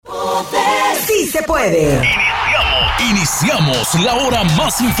Poder sí se puede. Iniciamos la hora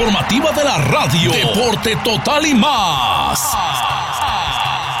más informativa de la radio. Deporte Total y Más.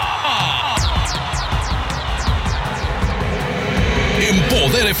 En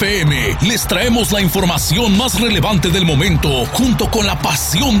Poder FM les traemos la información más relevante del momento, junto con la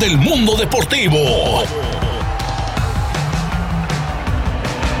pasión del mundo deportivo.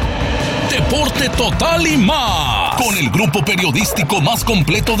 Deporte Total y Más, con el grupo periodístico más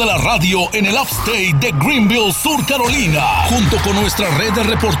completo de la radio en el upstate de Greenville, Sur Carolina, junto con nuestra red de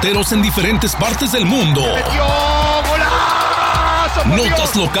reporteros en diferentes partes del mundo.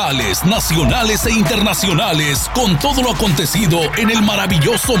 Notas locales, nacionales e internacionales con todo lo acontecido en el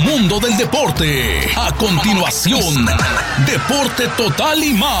maravilloso mundo del deporte. A continuación, Deporte Total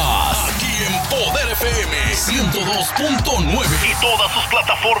y Más, aquí en Poder FM 102.9 y todas sus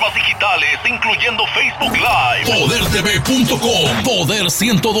plataformas digitales, incluyendo Facebook Live, podertv.com,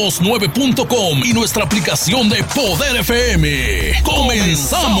 poder1029.com y nuestra aplicación de Poder FM.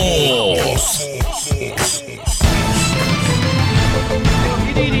 ¡Comenzamos!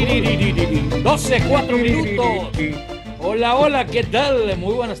 12:04 minutos. Hola, ¿qué tal?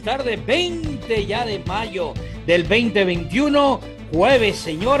 Muy buenas tardes. 20 ya de mayo del 2021, jueves,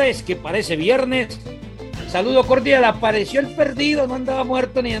 señores, que parece viernes. Saludo cordial. Apareció el perdido, no andaba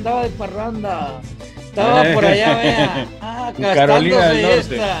muerto ni andaba de parranda. Estaba por allá, vea, gastándose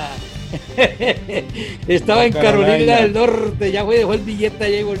esta. Estaba en Carolina del Norte, ya dejó el billete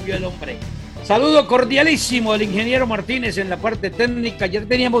allá y volvió el hombre. Saludo cordialísimo al ingeniero Martínez en la parte técnica. Ayer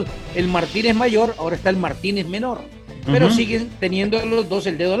teníamos el Martínez mayor, ahora está el Martínez menor. Pero siguen teniendo los dos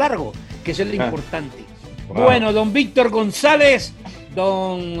el dedo largo, que es lo importante. Wow. Bueno, don Víctor González,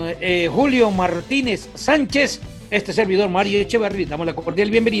 don Julio Martínez Sánchez, este servidor Mario Echeverri, damos la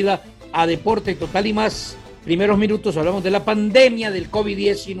cordial bienvenida a Deporte Total y Más. Primeros minutos hablamos de la pandemia del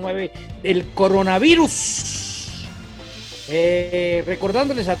COVID-19, del coronavirus.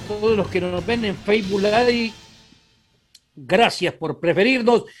 Recordándoles a todos los que nos ven en Facebook Live, gracias por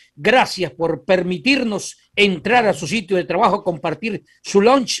preferirnos, gracias por permitirnos entrar a su sitio de trabajo, compartir su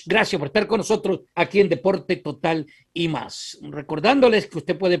lunch, gracias por estar con nosotros aquí en Deporte Total y Más. Recordándoles que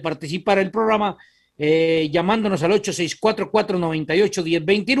usted puede participar en el programa llamándonos al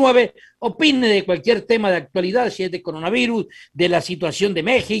 8644981029, opine de cualquier tema de actualidad, si es de coronavirus, de la situación de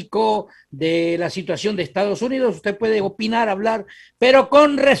México, de la situación de Estados Unidos, usted puede opinar, hablar, pero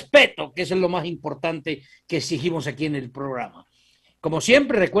con respeto, que eso es lo más importante que exigimos aquí en el programa. Como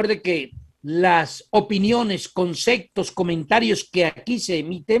siempre, recuerde que las opiniones, conceptos, comentarios que aquí se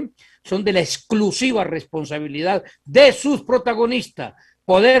emiten son de la exclusiva responsabilidad de sus protagonistas.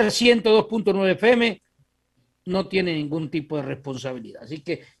 Poder 102.9 FM no tiene ningún tipo de responsabilidad. Así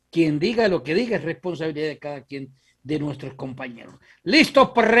que quien diga lo que diga es responsabilidad de cada quien de nuestros compañeros. ¿Listos?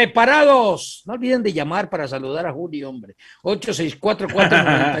 ¿Preparados? No olviden de llamar para saludar a Julio, hombre.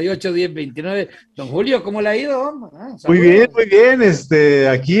 8644981029. Don Julio, ¿cómo le ha ido? Muy bien.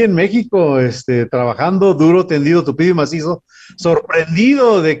 Aquí en México, trabajando duro, tendido, tupido y macizo.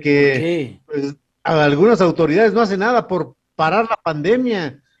 Sorprendido de que pues, algunas autoridades no hacen nada por parar la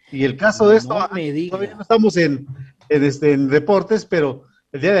pandemia, y el caso de esto, todavía no estamos en deportes, pero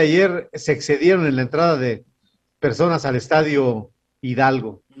el día de ayer se excedieron en la entrada de personas al estadio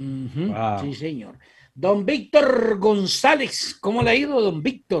Hidalgo. Wow. Sí, señor. Don Víctor González, ¿cómo le ha ido, don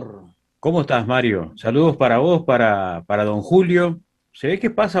Víctor? ¿Cómo estás, Mario? Saludos para vos, para don Julio. Se ve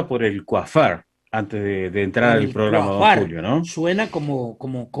que pasa por el coafar antes de entrar al programa, coafar, don Julio, ¿no? Suena como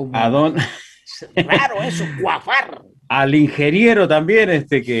a don... Raro eso, coafar. Al ingeniero también,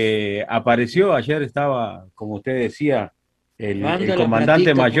 que apareció ayer, estaba, como usted decía, el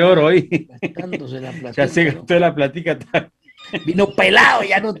comandante mayor hoy. Ya se gastó la platica. Vino pelado,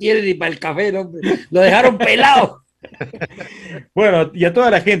 ya no tiene ni para el café, hombre. Lo dejaron pelado. Bueno, y a toda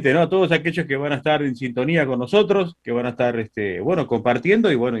la gente, ¿no? A todos aquellos que van a estar en sintonía con nosotros, que van a estar,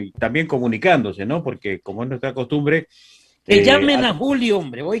 compartiendo y también comunicándose, ¿no? Porque como es nuestra costumbre, que llamen a Julio,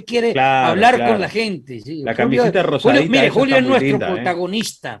 hombre. Hoy quiere hablar con la gente. Sí. La camiseta rosadita. Julio es nuestro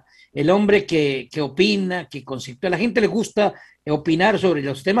protagonista, el hombre que opina, que conceptúa. A la gente le gusta opinar sobre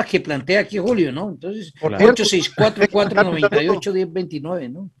los temas que plantea aquí Julio, ¿no? Entonces,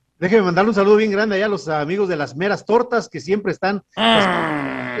 8644981029, ¿no? Déjeme mandarle un saludo bien grande allá a los amigos de las meras tortas que siempre están.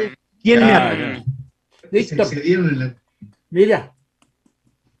 ¿Quién me Listo. Mira.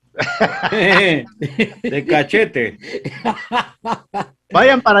 De cachete.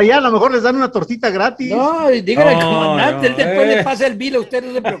 Vayan para allá, a lo mejor les dan una tortita gratis. No, díganle al comandante, él después le pasa el bill, usted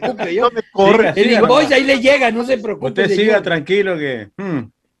no se preocupe. Yo, el invoice ahí le llega, no se preocupe. Usted siga tranquilo que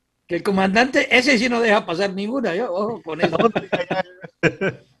el comandante, ese sí no deja pasar ninguna, ojo con eso.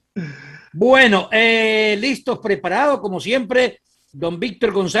 Bueno, listos, preparados, como siempre. Don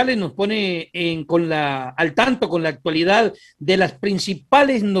Víctor González nos pone al tanto con la actualidad de las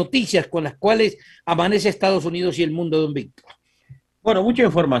principales noticias con las cuales amanece Estados Unidos y el mundo, don Víctor. Bueno, mucha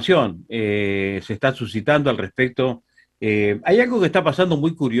información se está suscitando al respecto. Hay algo que está pasando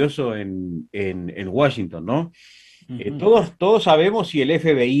muy curioso en Washington, ¿no? Todos sabemos y el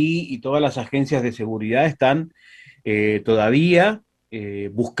FBI y todas las agencias de seguridad están todavía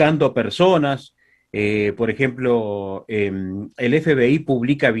buscando personas. Por ejemplo, el FBI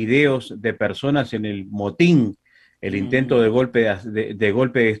publica videos de personas en el motín, el intento de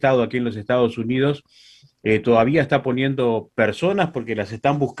golpe de Estado aquí en los Estados Unidos. Todavía está poniendo personas porque las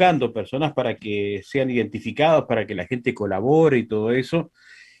están buscando, personas para que sean identificados, para que la gente colabore y todo eso.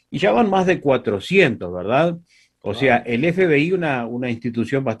 Y ya van más de 400, ¿verdad? O sea, el FBI, una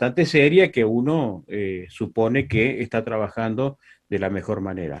institución bastante seria que uno supone que está trabajando de la mejor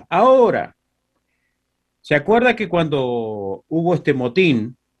manera. Ahora, ¿se acuerda que cuando hubo este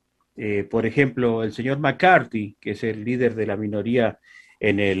motín, por ejemplo, el señor McCarthy, que es el líder de la minoría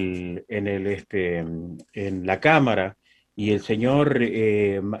en la Cámara, y el señor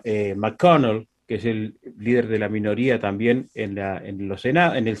McConnell, que es el líder de la minoría también en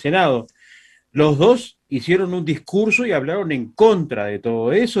el Senado, los dos hicieron un discurso y hablaron en contra de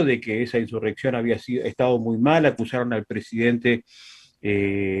todo eso, de que esa insurrección había estado muy mal, acusaron al presidente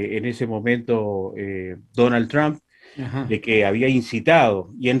en ese momento, Donald Trump, de que había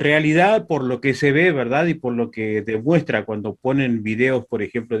incitado. Y en realidad, por lo que se ve, ¿verdad? Y por lo que demuestra cuando ponen videos, por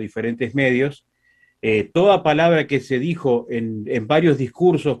ejemplo, de diferentes medios, toda palabra que se dijo en varios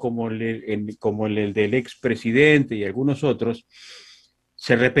discursos, como el del expresidente y algunos otros,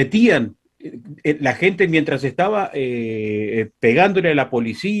 se repetían. La gente mientras estaba pegándole a la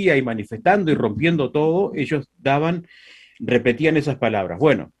policía y manifestando y rompiendo todo, ellos repetían esas palabras.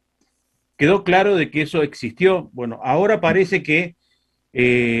 Bueno, quedó claro de que eso existió. Bueno, ahora parece que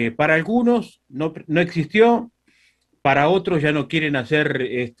para algunos no existió, para otros ya no quieren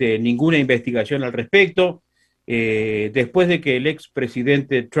hacer ninguna investigación al respecto. Después de que el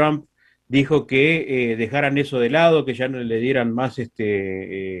expresidente Trump dijo que dejaran eso de lado, que ya no le dieran más,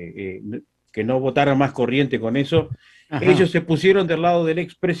 que no votaran más corriente con eso, ellos se pusieron del lado del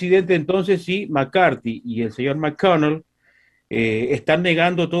expresidente. Entonces sí, McCarthy y el señor McConnell están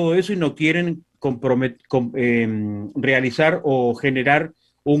negando todo eso y no quieren realizar o generar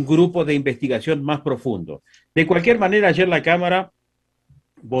un grupo de investigación más profundo. De cualquier manera, ayer la Cámara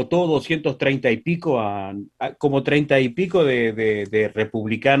votó 230 y pico, como 30 y pico de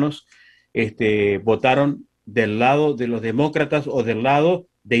republicanos votaron del lado de los demócratas o del lado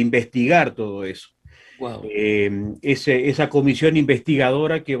de investigar todo eso. Wow. Esa comisión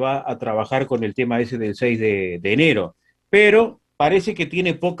investigadora que va a trabajar con el tema ese del 6 de enero. Pero parece que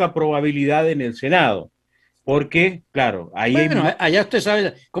tiene poca probabilidad en el Senado, porque, claro, allá usted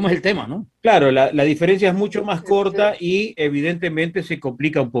sabe cómo es el tema, ¿no? Claro, la diferencia es mucho más corta y evidentemente se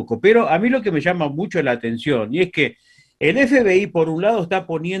complica un poco. Pero a mí lo que me llama mucho la atención, y es que el FBI, por un lado, está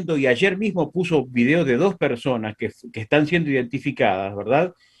poniendo, y ayer mismo puso video de 2 personas que están siendo identificadas,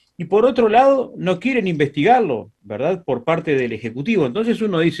 ¿verdad? Y por otro lado, no quieren investigarlo, ¿verdad? Por parte del Ejecutivo. Entonces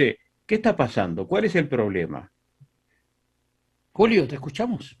uno dice, ¿qué está pasando? ¿Cuál es el problema? Julio, te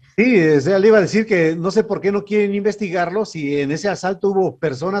escuchamos. Sí, o sea, le iba a decir que no sé por qué no quieren investigarlo si en ese asalto hubo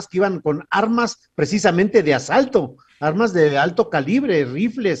personas que iban con armas precisamente de asalto, armas de alto calibre,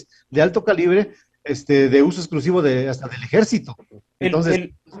 rifles de alto calibre, de uso exclusivo hasta del ejército.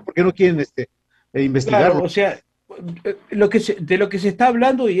 Entonces, ¿por qué no quieren investigarlo? Claro, o sea, de lo que se está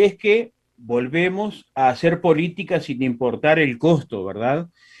hablando y es que volvemos a hacer política sin importar el costo, ¿verdad?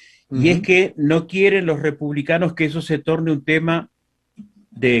 Y es que no quieren los republicanos que eso se torne un tema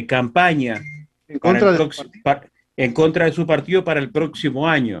de campaña en contra de su partido para el próximo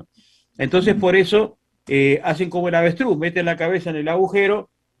año. Entonces, por eso hacen como el avestruz, meten la cabeza en el agujero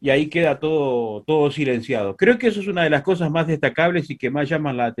y ahí queda todo silenciado. Creo que eso es una de las cosas más destacables y que más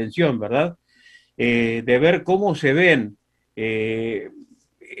llaman la atención, ¿verdad? De ver cómo se ven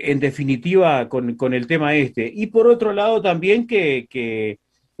en definitiva con el tema este. Y por otro lado también que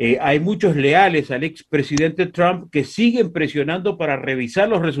hay muchos leales al expresidente Trump que siguen presionando para revisar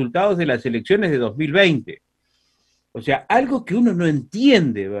los resultados de las elecciones de 2020. O sea, algo que uno no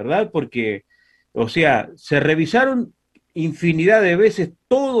entiende, ¿verdad? Porque, o sea, se revisaron infinidad de veces,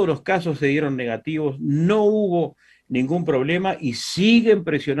 todos los casos se dieron negativos, no hubo ningún problema y siguen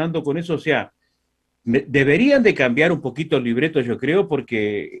presionando con eso. O sea, deberían de cambiar un poquito el libreto, yo creo,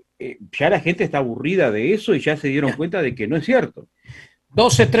 porque ya la gente está aburrida de eso y ya se dieron cuenta de que no es cierto.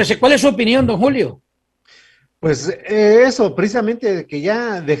 12, 13. ¿Cuál es su opinión, don Julio? Pues eso, precisamente que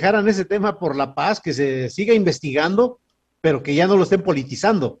ya dejaran ese tema por la paz, que se siga investigando, pero que ya no lo estén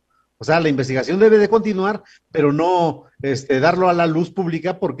politizando. O sea, la investigación debe de continuar, pero no darlo a la luz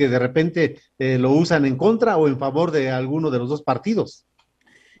pública porque de repente lo usan en contra o en favor de alguno de los dos partidos.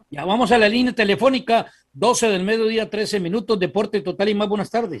 Ya vamos a la línea telefónica, 12 del mediodía, 13 minutos, Deporte Total y Más.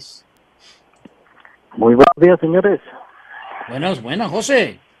 Buenas tardes. Muy buenos días, señores. Buenas,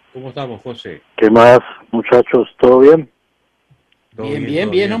 José. ¿Cómo estamos, José? ¿Qué más, muchachos? ¿Todo bien?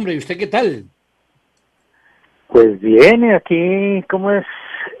 Bien, hombre. ¿Y usted qué tal? Pues viene aquí, ¿cómo es?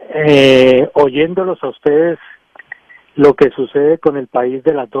 Oyéndolos a ustedes lo que sucede con el país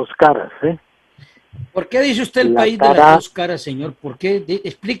de las dos caras, ¿eh? ¿Por qué dice usted el país de las dos caras, señor? ¿Por qué?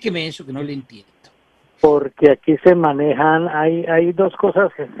 Explíqueme eso que no le entiendo. Porque aquí se manejan, hay dos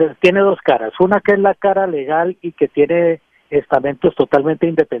cosas, tiene dos caras. Una que es la cara legal y que tiene estamentos totalmente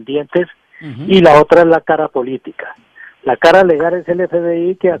independientes, y la otra es la cara política. La cara legal es el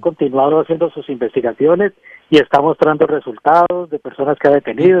FBI, que ha continuado haciendo sus investigaciones y está mostrando resultados de personas que ha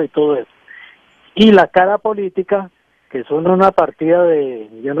detenido y todo eso. Y la cara política, que son una partida de,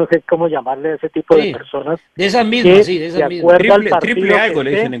 yo no sé cómo llamarle a ese tipo de personas. De esas mismas, sí, de esas mismas. Triple algo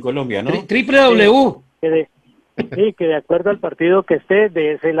le dicen en Colombia, ¿no? Triple W. Que de acuerdo al partido que esté,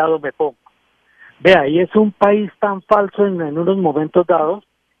 de ese lado me pongo. Vea, y es un país tan falso en unos momentos dados,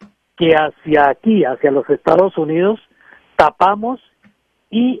 que hacia aquí, hacia los Estados Unidos, tapamos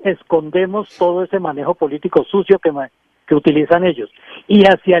y escondemos todo ese manejo político sucio que utilizan ellos. Y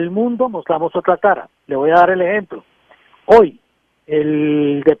hacia el mundo mostramos otra cara. Le voy a dar el ejemplo. Hoy,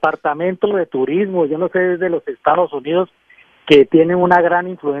 el Departamento de Turismo, yo no sé, de los Estados Unidos, que tiene una gran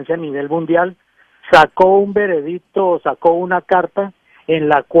influencia a nivel mundial, sacó un veredicto, sacó una carta en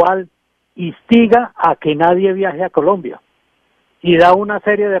la cual instiga a que nadie viaje a Colombia. Y da una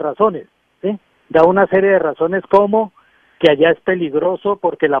serie de razones, ¿sí? Da una serie de razones como que allá es peligroso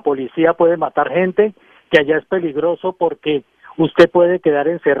porque la policía puede matar gente, que allá es peligroso porque usted puede quedar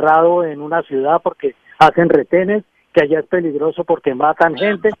encerrado en una ciudad porque hacen retenes, que allá es peligroso porque matan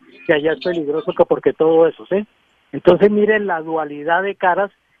gente, que allá es peligroso porque todo eso, ¿sí? Entonces miren la dualidad de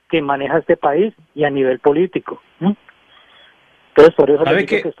caras que maneja este país y a nivel político, ¿sí? Entonces, por eso ¿Sabe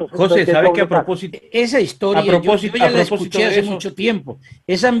que José, sabe que a propósito, esa historia yo ya la escuché hace mucho tiempo?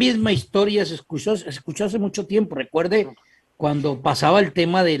 Esa misma historia se escuchó hace mucho tiempo. Recuerde cuando pasaba el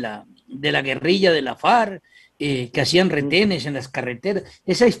tema de la guerrilla de la FARC, que hacían retenes en las carreteras.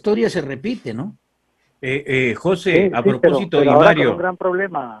 Esa historia se repite, ¿no? José, sí, a propósito, pero y ahora Mario. con un gran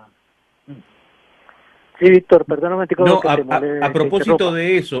problema. Sí, Víctor, perdóname. No, a propósito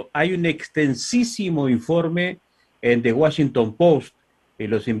de eso, hay un extensísimo informe en The Washington Post.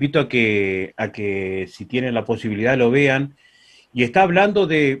 Los invito a que si tienen la posibilidad lo vean. Y está hablando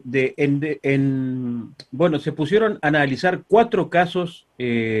bueno, se pusieron a analizar 4 casos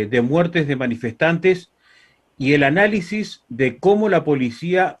de muertes de manifestantes y el análisis de cómo la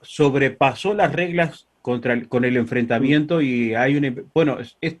policía sobrepasó las reglas con el enfrentamiento, y bueno,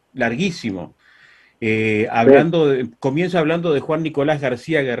 es larguísimo. Comienza hablando de Juan Nicolás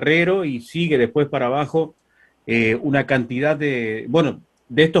García Guerrero y sigue después para abajo una cantidad de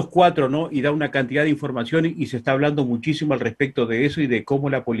estos 4, ¿no? Y da una cantidad de información y se está hablando muchísimo al respecto de eso y de cómo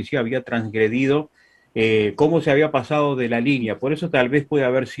la policía había transgredido, cómo se había pasado de la línea. Por eso tal vez puede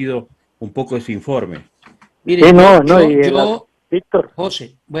haber sido un poco ese informe. Mire, Víctor.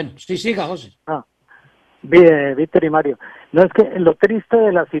 José, bueno, sí, siga, José. Víctor y Mario. No, es que lo triste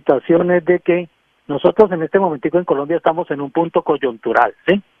de la situación es de que nosotros en este momentico en Colombia estamos en un punto coyuntural,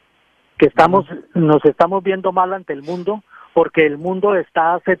 ¿sí? Que nos estamos viendo mal ante el mundo, porque el mundo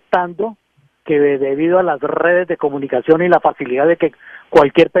está aceptando que debido a las redes de comunicación y la facilidad de que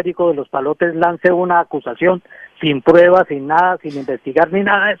cualquier perico de los palotes lance una acusación sin pruebas, sin nada, sin investigar ni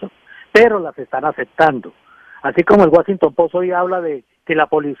nada de eso, pero las están aceptando. Así como el Washington Post hoy habla de que la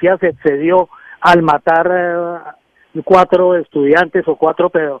policía se excedió al matar 4 estudiantes o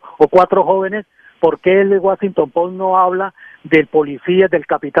 4 jóvenes, ¿por qué el Washington Post no habla del policía, del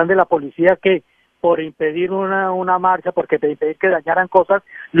capitán de la policía que por impedir una marcha, porque impedir que dañaran cosas,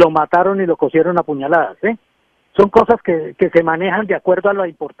 lo mataron y lo cosieron a puñaladas, ¿eh? Son cosas que se manejan de acuerdo a la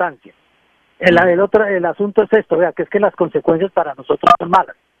importancia. El asunto es esto, vea, que es que las consecuencias para nosotros son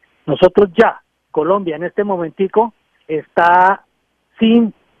malas. Nosotros ya, Colombia en este momentico, está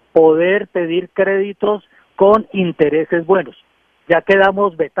sin poder pedir créditos con intereses buenos. Ya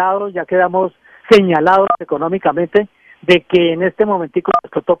quedamos vetados, ya quedamos señalados económicamente de que en este momentico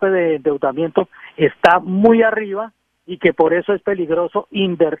nuestro tope de endeudamiento está muy arriba y que por eso es peligroso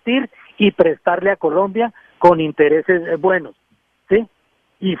invertir y prestarle a Colombia con intereses buenos, ¿sí?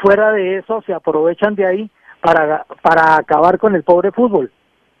 Y fuera de eso se aprovechan de ahí para acabar con el pobre fútbol,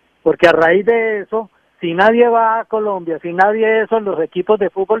 porque a raíz de eso, si nadie va a Colombia, si nadie de eso, los equipos de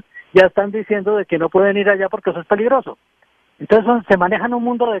fútbol ya están diciendo de que no pueden ir allá porque eso es peligroso. Entonces se manejan un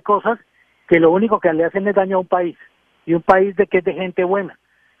mundo de cosas que lo único que le hacen es daño a un país, y un país de que es de gente buena,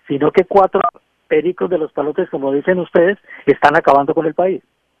 sino que 4 pericos de los palotes, como dicen ustedes, están acabando con el país.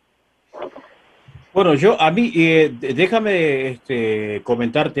 Bueno, déjame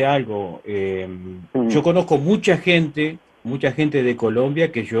comentarte algo. Yo conozco mucha gente de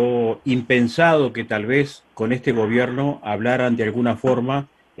Colombia que yo, impensado que tal vez con este gobierno hablaran de alguna forma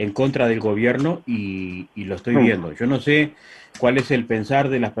en contra del gobierno y lo estoy viendo. Yo no sé cuál es el pensar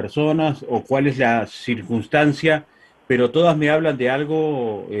de las personas o cuál es la circunstancia, pero todas me hablan de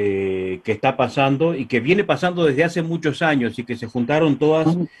algo que está pasando y que viene pasando desde hace muchos años y que se juntaron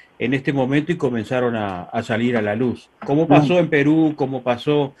todas en este momento y comenzaron a salir a la luz. Como pasó en Perú, como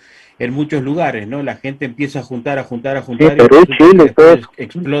pasó en muchos lugares, ¿no? La gente empieza a juntar Sí, y Perú, Chile, después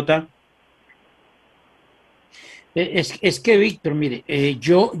explota. Es que, Víctor, mire,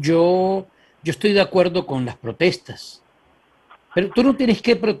 yo estoy de acuerdo con las protestas, pero tú no tienes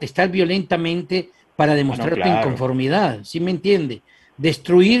que protestar violentamente para demostrar tu claro. inconformidad, ¿sí me entiende?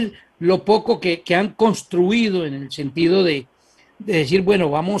 Destruir lo poco que han construido en el sentido de decir, bueno,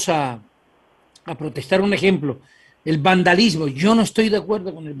 vamos a protestar. Un ejemplo, el vandalismo. Yo no estoy de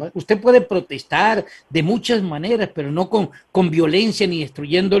acuerdo con el vandalismo. Usted puede protestar de muchas maneras, pero no con violencia, ni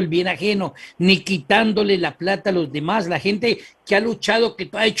destruyendo el bien ajeno, ni quitándole la plata a los demás. La gente que ha luchado, que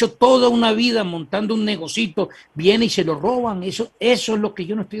ha hecho toda una vida montando un negocito, viene y se lo roban. Eso es lo que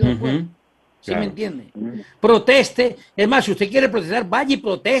yo no estoy de acuerdo. ¿Sí Claro. me entiende? Proteste. Es más, si usted quiere protestar, vaya y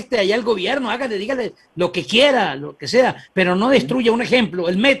proteste allá al gobierno, dígale lo que quiera, lo que sea, pero no destruya. Un ejemplo,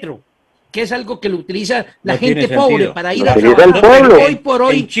 el metro, que es algo que lo utiliza la gente pobre para ir a trabajar. Hoy por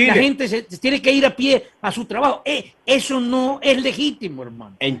hoy la gente se tiene que ir a pie a su trabajo. Eso no es legítimo,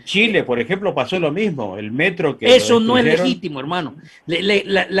 hermano. En Chile, por ejemplo, pasó lo mismo. El metro que eso no es legítimo, hermano.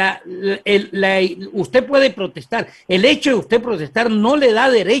 Usted puede protestar. El hecho de usted protestar no le da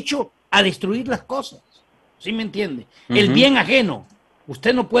derecho a destruir las cosas. ¿Sí me entiende? El bien ajeno.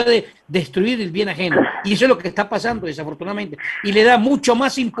 Usted no puede destruir el bien ajeno. Y eso es lo que está pasando, desafortunadamente. Y le da mucho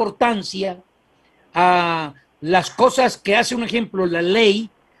más importancia a las cosas que hace, un ejemplo, la ley,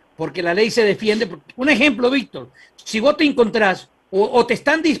 porque la ley se defiende. Un ejemplo, Víctor, si vos te encontrás o te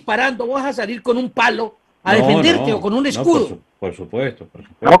están disparando, vas a salir con un palo a defenderte o con un escudo. Por supuesto.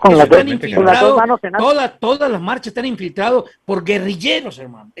 No, con las dos manos todas las marchas están infiltradas por guerrilleros,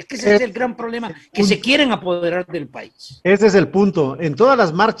 hermano. Es que ese es el gran problema, que se quieren apoderar del país. Ese es el punto. En todas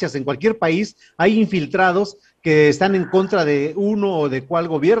las marchas, en cualquier país, hay infiltrados que están en contra de uno o de cuál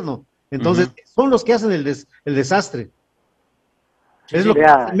gobierno. Entonces, son los que hacen el desastre. Es lo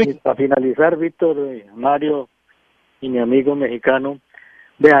vea, que... Para finalizar, Víctor, Mario y mi amigo mexicano,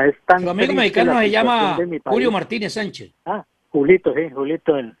 vea, es tan... Su amigo mexicano se llama Julio Martínez Sánchez. Julito, sí,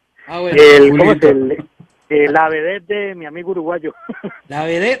 Julito. Bueno, ¿cómo es la vedette de mi amigo uruguayo? La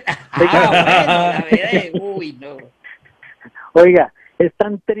vedette. La vedette. Uy, no. Oiga, es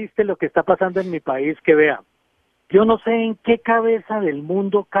tan triste lo que está pasando en mi país que vea, yo no sé en qué cabeza del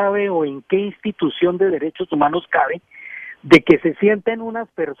mundo cabe o en qué institución de derechos humanos cabe de que se sienten unas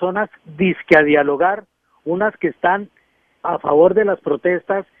personas disque a dialogar, unas que están a favor de las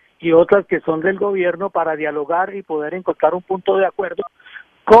protestas y otras que son del gobierno para dialogar y poder encontrar un punto de acuerdo,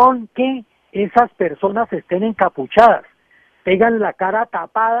 con que esas personas estén encapuchadas, tengan la cara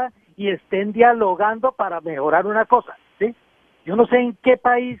tapada y estén dialogando para mejorar una cosa, ¿sí? Yo no sé en qué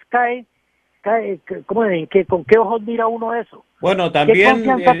país cae con qué ojos mira uno eso. Bueno, también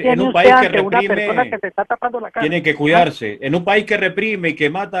en un país que reprime, que se está tapando la cara, tienen que cuidarse. En un país que reprime y que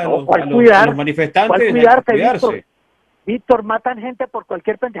mata a los manifestantes, hay que cuidarse. Víctor, matan gente por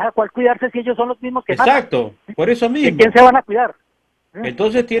cualquier pendejada. ¿Cuál cuidarse si ellos son los mismos que matan? Exacto, por eso mismo. ¿De quién se van a cuidar?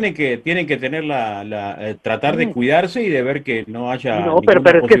 Entonces tienen que tener tratar de cuidarse y de ver que no haya. No, pero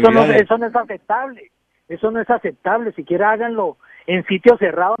es que eso no es aceptable. Eso no es aceptable. Siquiera háganlo en sitios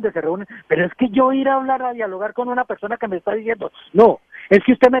cerrados donde se reúnen. Pero es que yo ir a hablar, a dialogar con una persona que me está diciendo, no, es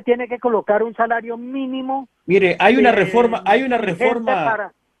que usted me tiene que colocar un salario mínimo. Mire, hay una reforma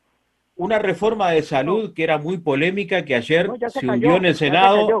de salud que era muy polémica, que ayer se hundió en el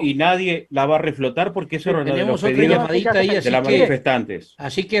Senado y nadie la va a reflotar porque eso era uno de los pedidos de las manifestantes.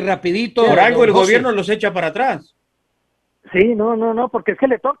 Así que rapidito. Por algo el gobierno los echa para atrás. Sí, no, porque es que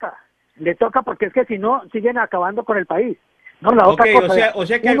le toca porque es que si no siguen acabando con el país. No, la otra cosa o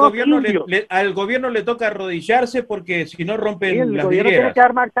sea que al gobierno le toca arrodillarse porque si no rompen las vidrieras. El gobierno tiene que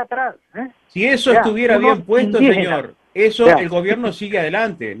dar marcha atrás. Si eso estuviera bien puesto, señor, el gobierno sigue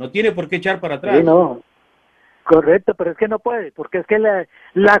adelante, no tiene por qué echar para atrás. Sí, no. Correcto, pero es que no puede, porque es que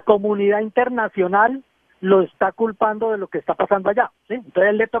la comunidad internacional lo está culpando de lo que está pasando allá, ¿sí?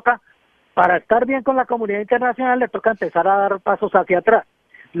 Entonces le toca, para estar bien con la comunidad internacional, le toca empezar a dar pasos hacia atrás.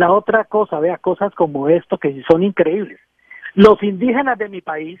 La otra cosa, vea, cosas como esto que son increíbles. Los indígenas de mi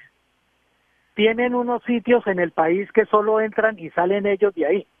país tienen unos sitios en el país que solo entran y salen ellos de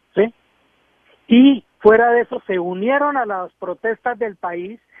ahí, ¿sí? Y fuera de eso se unieron a las protestas del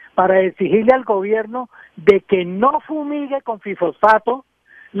país para exigirle al gobierno de que no fumigue con fosfato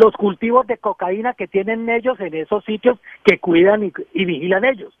los cultivos de cocaína que tienen ellos en esos sitios que cuidan y vigilan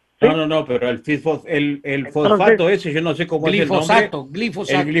ellos. ¿Sí? No, pero el fosfato ese, yo no sé cómo es el nombre.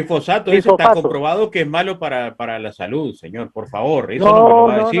 El glifosato ese está comprobado que es malo para la salud, señor, por favor, eso no me lo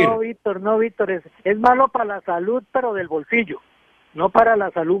va a decir. No, Víctor, es malo para la salud, pero del bolsillo, no para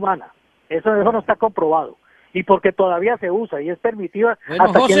la salud humana. Eso no está comprobado. Y porque todavía se usa y es permitido hasta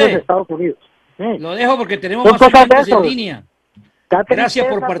aquí en los Estados Unidos. Lo dejo porque tenemos más oyentes en línea. Gracias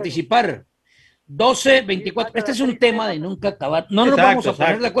por participar. 12-24. Este es un tema de nunca acabar. No nos vamos a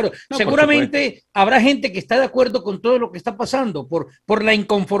poner de acuerdo. No, seguramente habrá gente que está de acuerdo con todo lo que está pasando por la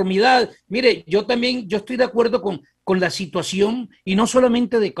inconformidad. Mire, yo estoy de acuerdo con la situación, y no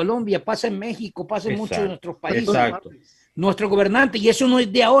solamente de Colombia, pasa en México, pasa en muchos de nuestros países. Exacto. Nuestro gobernante, y eso no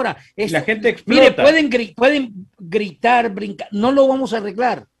es de ahora. La gente explota. Mire, pueden gritar, brincar, no lo vamos a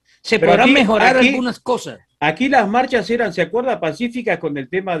arreglar. Se podrán mejorar algunas cosas. Aquí las marchas eran, ¿se acuerda? Pacíficas con el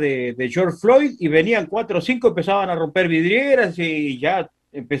tema de George Floyd, y venían 4 o 5, empezaban a romper vidrieras y ya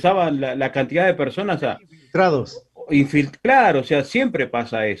empezaban la cantidad de personas a... Infiltrar, o sea, siempre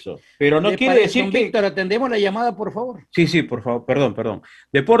pasa eso. Pero no quiere decir que... Víctor, atendemos la llamada, por favor. Sí, por favor, perdón.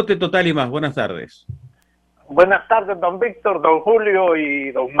 Deporte Total y Más, buenas tardes. Buenas tardes, don Víctor, don Julio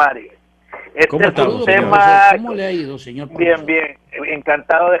y don Mario. ¿Cómo está, un tema... ¿Cómo le ha ido, señor? Bien.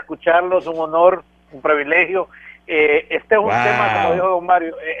 Encantado de escucharlos, un honor, un privilegio. Este es un tema, como dijo don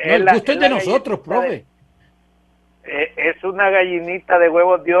Mario. El gusto es de nosotros, profe. Es una gallinita de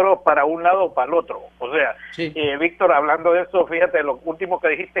huevos de oro para un lado o para el otro. O sea, sí. Víctor, hablando de eso, fíjate, lo último que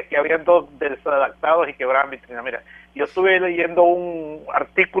dijiste es que habían 2 desadaptados y quebraban vitrina. Mira, yo estuve leyendo un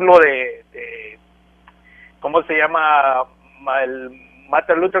artículo de ¿cómo se llama? El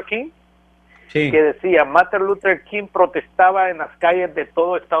Martin Luther King, sí, que decía, Martin Luther King protestaba en las calles de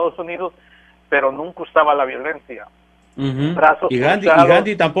todo Estados Unidos, pero nunca usaba la violencia. Brazos y cruzados,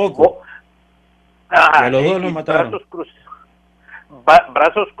 Gandhi tampoco. A los dos los mataron.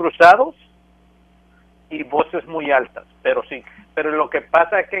 Brazos cruzados y voces muy altas, pero sí. Pero lo que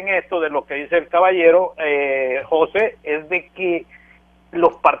pasa es que en esto de lo que dice el caballero, José, es de que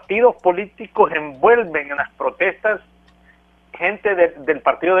los partidos políticos envuelven en las protestas gente del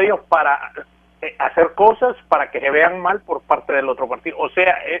partido de ellos para hacer cosas para que se vean mal por parte del otro partido. O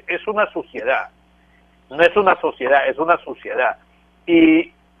sea, es una suciedad. No es una sociedad, es una suciedad.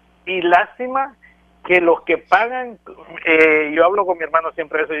 Y lástima que los que pagan, yo hablo con mi hermano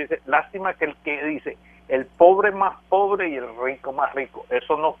siempre de eso, y dice, lástima que el que dice, el pobre más pobre y el rico más rico.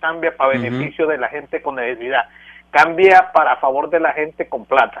 Eso no cambia para beneficio de la gente con necesidad. Cambia para favor de la gente con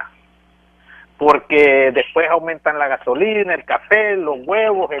plata, porque después aumentan la gasolina, el café, los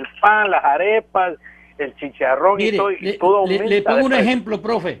huevos, el pan, las arepas, el chicharrón. Mire, y todo aumenta. Le pongo un ejemplo,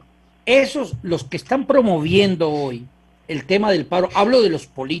 profe. Esos, los que están promoviendo hoy el tema del paro, hablo de los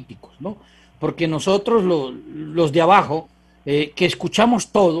políticos, ¿no? Porque nosotros los de abajo, que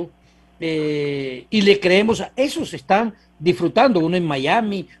escuchamos todo y le creemos, a esos están disfrutando, uno en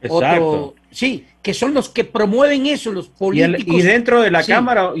Miami, otro... Sí, que son los que promueven eso, los políticos. Y dentro de la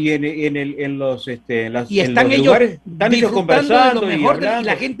Cámara y en los y están los ellos lugares, están ellos conversando de lo mejor y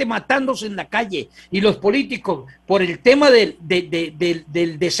la gente matándose en la calle. Y los políticos, por el tema del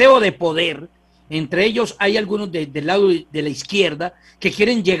deseo de poder, entre ellos hay algunos del lado de la izquierda que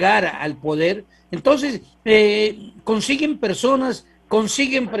quieren llegar al poder. Entonces, consiguen personas,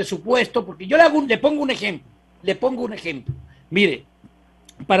 consiguen presupuesto, porque yo le pongo un ejemplo. Mire,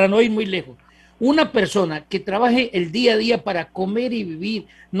 para no ir muy lejos, una persona que trabaje el día a día para comer y vivir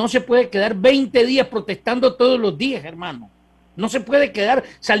no se puede quedar 20 días protestando todos los días, hermano. No se puede quedar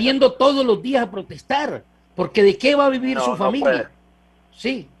saliendo todos los días a protestar, porque ¿de qué va a vivir su familia?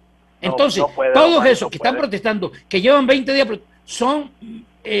 Sí. Entonces, todos esos que están protestando, que llevan 20 días, son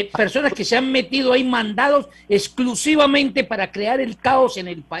personas que se han metido ahí, mandados exclusivamente para crear el caos en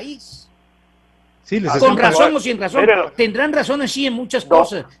el país. Sí, con razón o sin razón, tendrán razón sí en muchas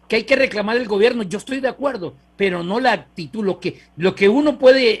cosas que hay que reclamar del gobierno, yo estoy de acuerdo, pero no la actitud. Lo que uno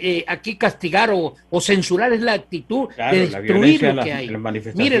puede aquí castigar o censurar es la actitud de destruir lo que hay.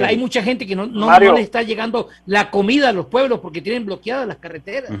 Mire, hay mucha gente que no le está llegando la comida a los pueblos porque tienen bloqueadas las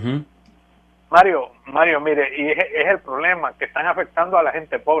carreteras. Mario, mire, y es el problema, que están afectando a la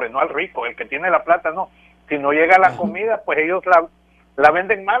gente pobre, no al rico, el que tiene la plata no. Si no llega la comida, pues ellos la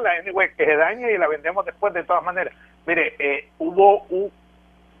venden mala, anyway, que se daña y la vendemos después de todas maneras. Mire, hubo un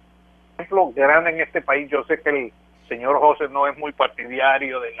ejemplo grande en este país, yo sé que el señor José no es muy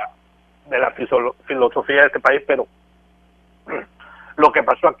partidario de la filosofía de este país, pero lo que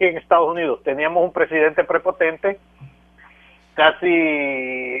pasó aquí en Estados Unidos, teníamos un presidente prepotente,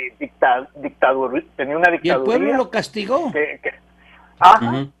 casi dictadura, tenía una dictadura. ¿Y el pueblo lo castigó?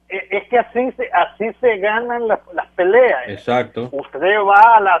 Es que así se ganan las peleas. Exacto. Usted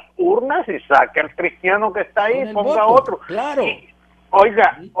va a las urnas y saca al cristiano que está ahí, ponga voto, otro. Claro.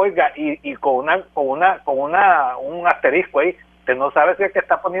 Oiga, y con un asterisco ahí, usted no sabe si el que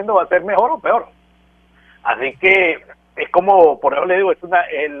está poniendo va a ser mejor o peor. Así que es como, por eso le digo,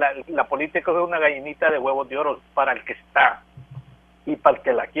 la política es una gallinita de huevos de oro para el que está y para el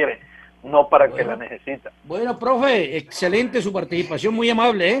que la quiere, no para el que la necesita. Bueno, profe, excelente su participación, muy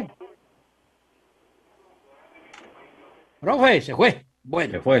amable, ¿eh? Profe, se fue.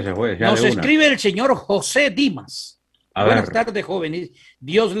 Bueno, se fue. Nos escribe el señor José Dimas. Buenas ver. tardes, jóvenes.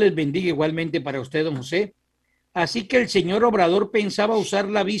 Dios les bendiga igualmente para usted, don José. Así que el señor Obrador pensaba usar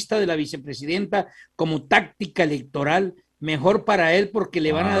la vista de la vicepresidenta como táctica electoral, mejor para él porque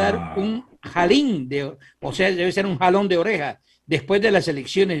le van a dar un jalín, o sea, debe ser un jalón de oreja después de las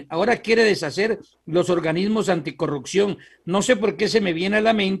elecciones. Ahora quiere deshacer los organismos anticorrupción. No sé por qué se me viene a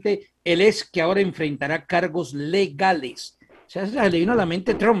la mente, él es que ahora enfrentará cargos legales. O sea, se le vino a la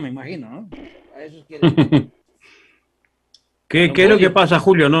mente Trump, me imagino, ¿no? A eso quiere. ¿Qué es lo que pasa,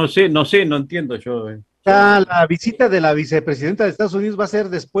 Julio? No entiendo yo. La visita de la vicepresidenta de Estados Unidos va a ser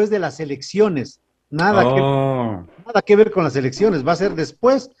después de las elecciones. Nada que ver con las elecciones, va a ser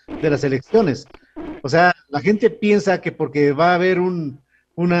después de las elecciones. O sea, la gente piensa que porque va a haber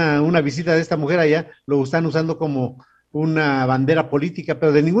una visita de esta mujer allá, lo están usando como una bandera política,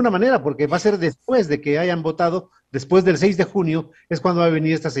 pero de ninguna manera, porque va a ser después de que hayan votado, después del 6 de junio, es cuando va a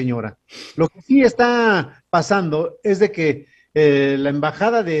venir esta señora. Lo que sí está pasando es de que la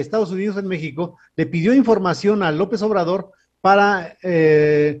embajada de Estados Unidos en México le pidió información a López Obrador para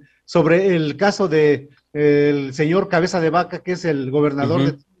sobre el caso de el señor Cabeza de Vaca, que es el gobernador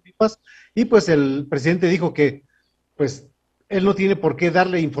de Tamaulipas, y pues el presidente dijo que pues él no tiene por qué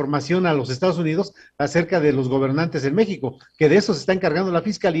darle información a los Estados Unidos acerca de los gobernantes en México, que de eso se está encargando la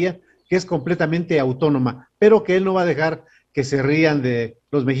fiscalía, que es completamente autónoma, pero que él no va a dejar que se rían de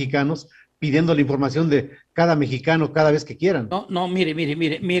los mexicanos pidiendo la información de cada mexicano cada vez que quieran. No, mire,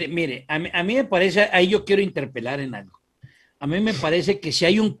 a mí me parece, ahí yo quiero interpelar en algo. A mí me parece que si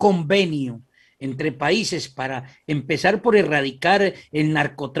hay un convenio entre países para empezar por erradicar el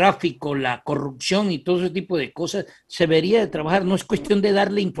narcotráfico, la corrupción y todo ese tipo de cosas, se debería de trabajar. No es cuestión de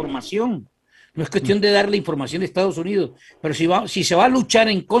darle información, no es cuestión de darle información a Estados Unidos, pero si se va a luchar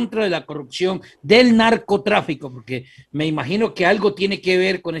en contra de la corrupción, del narcotráfico, porque me imagino que algo tiene que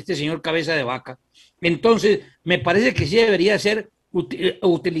ver con este señor Cabeza de Vaca, entonces me parece que sí debería ser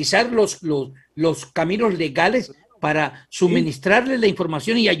utilizar los caminos legales para suministrarle la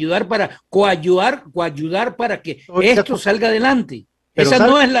información y ayudar para coayudar para que esto salga adelante. Pero esa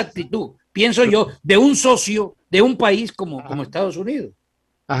no es la actitud, pienso yo, de un socio de un país como Estados Unidos.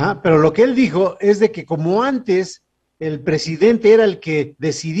 Ajá, pero lo que él dijo es de que como antes el presidente era el que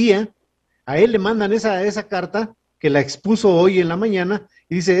decidía, a él le mandan esa carta que la expuso hoy en la mañana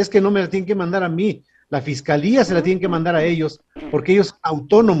y dice, es que no me la tienen que mandar a mí, la fiscalía se la tienen que mandar a ellos, porque ellos son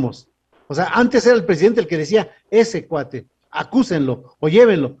autónomos. O sea, antes era el presidente el que decía, ese cuate, acúsenlo o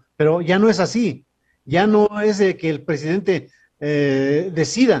llévenlo, pero ya no es así. Ya no es que el presidente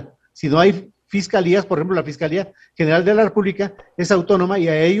decida, sino hay fiscalías, por ejemplo, la Fiscalía General de la República es autónoma y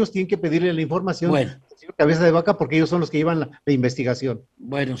a ellos tienen que pedirle la información al señor Cabeza de Vaca porque ellos son los que llevan la investigación.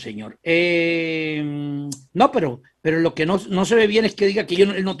 Bueno, señor. No, pero lo que no se ve bien es que diga que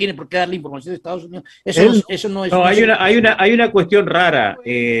él no tiene por qué darle información de Estados Unidos. Eso no es. No, hay una cuestión rara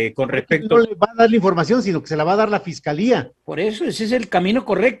con respecto. No le va a dar la información, sino que se la va a dar la fiscalía. Por eso, ese es el camino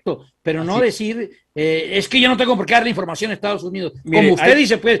correcto, pero no decir, es que yo no tengo por qué darle información a Estados Unidos. Mire, como usted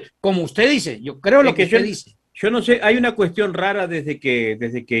dice, pues, como usted dice, yo creo lo que usted dice. Yo no sé, hay una cuestión rara desde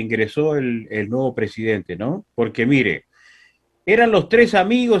que ingresó el nuevo presidente, ¿no? Porque mire, eran los tres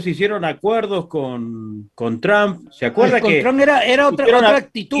amigos, hicieron acuerdos con Trump, ¿se acuerda que Trump era otra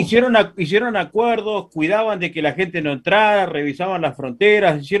actitud? Hicieron acuerdos, cuidaban de que la gente no entrara, revisaban las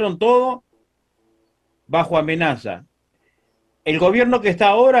fronteras, hicieron todo bajo amenaza. El gobierno que está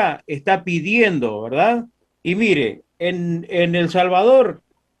ahora está pidiendo, ¿verdad? Y mire, en El Salvador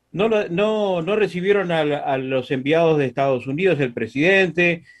no recibieron a los enviados de Estados Unidos, el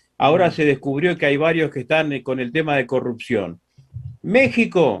presidente, ahora se descubrió que hay varios que están con el tema de corrupción.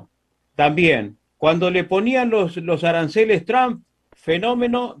 México también, cuando le ponían los aranceles Trump,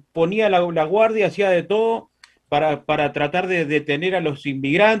 fenómeno, ponía la guardia, hacía de todo para tratar de detener a los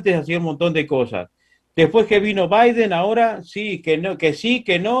inmigrantes, hacía un montón de cosas. Después que vino Biden, ahora sí, que no, que sí,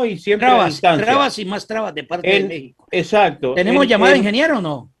 que no, y siempre a distancia. Trabas y más trabas de parte de México. Exacto. ¿Tenemos llamada, ingeniero, o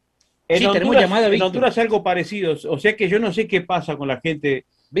no? Sí, Honduras, tenemos llamada, Víctor. En Honduras algo parecido, o sea que yo no sé qué pasa con la gente.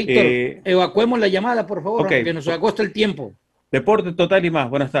 Víctor, evacuemos la llamada, por favor, okay, porque nos agosta el tiempo. Deporte Total y Más,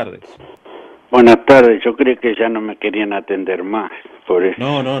 buenas tardes. Buenas tardes, yo creí que ya no me querían atender más, por eso.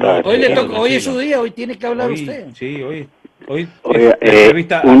 No. Hoy le toca, hoy es su día, hoy tiene que hablar usted. Sí, hoy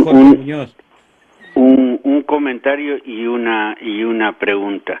entrevista a Jorge Muñoz. Un comentario y una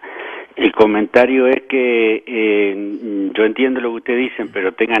pregunta. El comentario es que yo entiendo lo que ustedes dicen,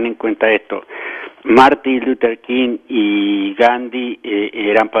 pero tengan en cuenta esto. Martin Luther King y Gandhi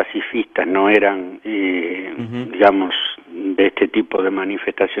eran pacifistas, no eran, digamos, de este tipo de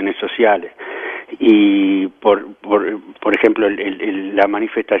manifestaciones sociales. Y por ejemplo, la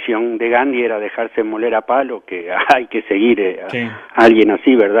manifestación de Gandhi era dejarse moler a palo, que hay que seguir a alguien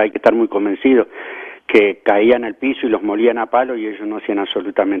así, ¿verdad? Hay que estar muy convencido, que caían al piso y los molían a palo y ellos no hacían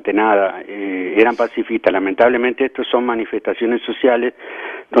absolutamente nada, eran pacifistas. Lamentablemente estos son manifestaciones sociales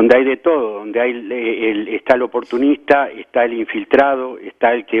donde hay de todo, donde está el oportunista, está el infiltrado,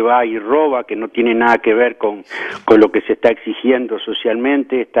 está el que va y roba, que no tiene nada que ver con lo que se está exigiendo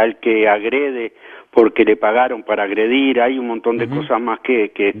socialmente, está el que agrede porque le pagaron para agredir, hay un montón de cosas más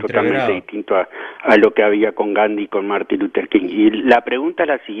que es totalmente distinto a lo que había con Gandhi y con Martin Luther King. Y la pregunta es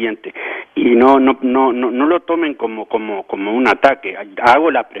la siguiente, y no lo tomen como un ataque,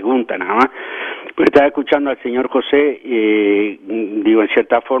 hago la pregunta nada más, pero estaba escuchando al señor José, digo, en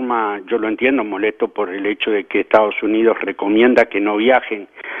cierta forma yo lo entiendo, molesto por el hecho de que Estados Unidos recomienda que no viajen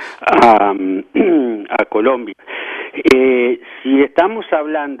a Colombia. Si estamos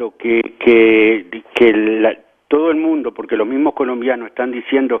hablando que todo el mundo, porque los mismos colombianos están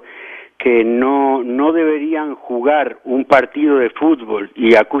diciendo que no deberían jugar un partido de fútbol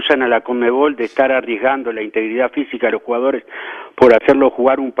y acusan a la Conmebol de estar arriesgando la integridad física de los jugadores por hacerlo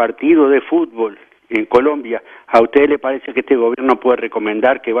jugar un partido de fútbol en Colombia, ¿a usted le parece que este gobierno puede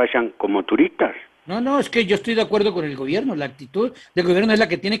recomendar que vayan como turistas? No, es que yo estoy de acuerdo con el gobierno. La actitud del gobierno es la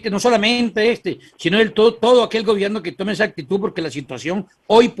que tiene que, no solamente sino todo aquel gobierno que tome esa actitud, porque la situación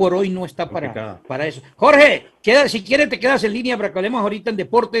hoy por hoy no está para eso. Jorge, si quieres te quedas en línea para que hablemos ahorita en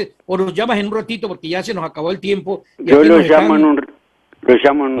deporte, o nos llamas en un ratito porque ya se nos acabó el tiempo. Yo lo llamo en un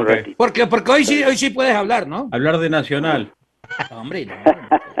ratito. Porque hoy sí puedes hablar, ¿no? Hablar de Nacional. Hombre, no.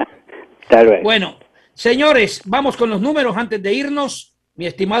 Tal vez. Bueno, señores, vamos con los números antes de irnos. Mi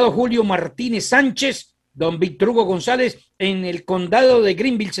estimado Julio Martínez Sánchez, don Víctor Hugo González, en el condado de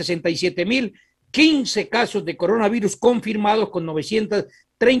Greenville, 67,015 casos de coronavirus confirmados con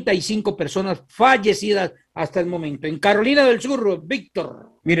 935 personas fallecidas hasta el momento. En Carolina del Sur, Víctor.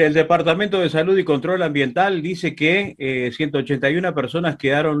 Mire, el Departamento de Salud y Control Ambiental dice que 181 personas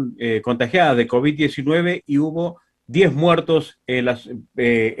quedaron contagiadas de COVID-19 y hubo 10 muertos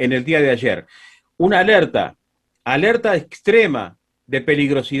en el día de ayer. Una alerta extrema de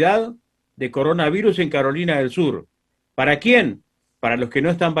peligrosidad de coronavirus en Carolina del Sur. ¿Para quién? Para los que no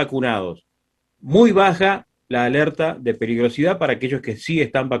están vacunados. Muy baja la alerta de peligrosidad para aquellos que sí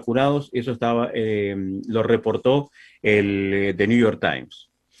están vacunados. Eso lo reportó el The New York Times.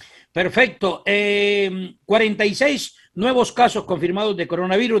 Perfecto. 46 nuevos casos confirmados de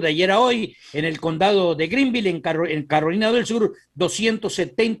coronavirus de ayer a hoy en el condado de Greenville, en Carolina del Sur,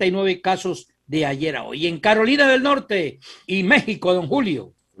 279 casos de ayer a hoy. En Carolina del Norte y México, don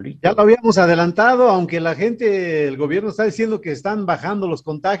Julio. Ya lo habíamos adelantado, aunque el gobierno está diciendo que están bajando los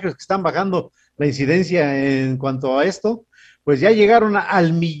contagios, que están bajando la incidencia en cuanto a esto, pues ya llegaron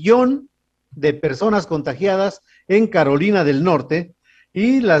al 1,000,000 de personas contagiadas en Carolina del Norte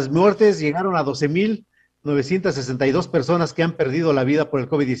y las muertes llegaron a 12,962 personas que han perdido la vida por el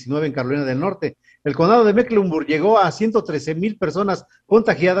COVID-19 en Carolina del Norte. El condado de Mecklenburg llegó a 113,000 personas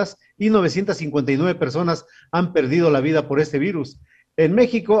contagiadas y 959 personas han perdido la vida por este virus. En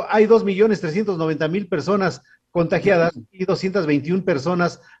México hay 2,390,000 personas contagiadas y 221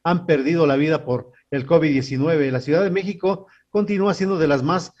 personas han perdido la vida por el COVID-19. La Ciudad de México continúa siendo de las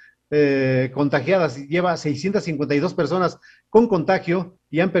más contagiadas, lleva 652 personas con contagio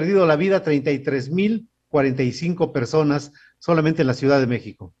y han perdido la vida 33,045 personas solamente en la Ciudad de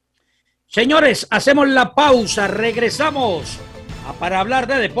México. Señores, hacemos la pausa, regresamos para hablar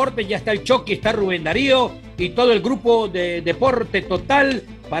de deporte. Ya está el Chucky, está Rubén Darío y todo el grupo de Deporte Total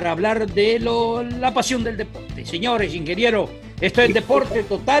para hablar de la pasión del deporte. Señores, ingeniero, Esto es Deporte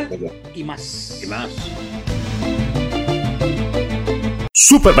Total y Más.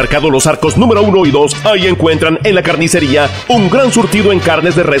 Supermercado Los Arcos número 1 y 2, ahí encuentran en la carnicería un gran surtido en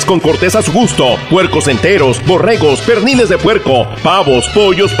carnes de res con cortes a su gusto, puercos enteros, borregos, perniles de puerco, pavos,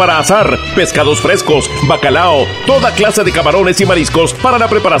 pollos para asar, pescados frescos, bacalao, toda clase de camarones y mariscos para la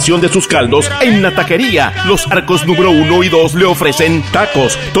preparación de sus caldos. En la taquería Los Arcos número 1 y 2 le ofrecen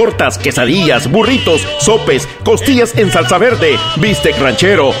tacos, tortas, quesadillas, burritos, sopes, costillas en salsa verde, bistec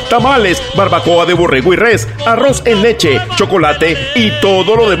ranchero, tamales, barbacoa de borrego y res, arroz en leche, chocolate y todo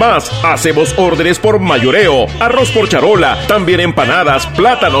lo demás. Hacemos órdenes por mayoreo, arroz por charola, también empanadas,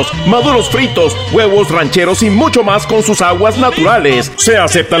 plátanos, maduros fritos, huevos rancheros y mucho más con sus aguas naturales. Se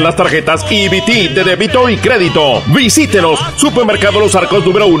aceptan las tarjetas EBT de débito y crédito. Visítenos, Supermercado Los Arcos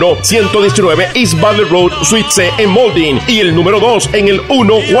número 1, 119 East Valley Road, Suite C en Molding, y el número 2 en el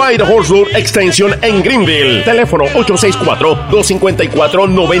 1 White Horse Road Extension en Greenville. Teléfono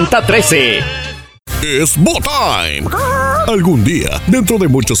 864-254-9013. Es Botime. Algún día, dentro de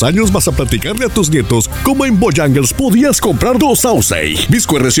muchos años, vas a platicarle a tus nietos cómo en Bojangles podías comprar 2 Sausage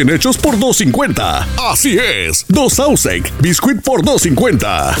biscuits recién hechos por $2.50. Así es, 2 Sausage biscuit por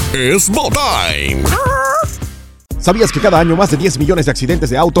 $2.50. Es Botime. ¿Sabías que cada año más de 10 millones de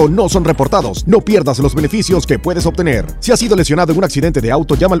accidentes de auto no son reportados? No pierdas los beneficios que puedes obtener. Si has sido lesionado en un accidente de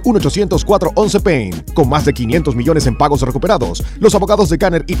auto, llama al 1-800-411-PAIN. Con más de 500 millones en pagos recuperados, los abogados de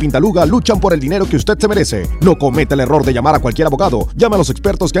Canner y Pintaluga luchan por el dinero que usted se merece. No cometa el error de llamar a cualquier abogado. Llama a los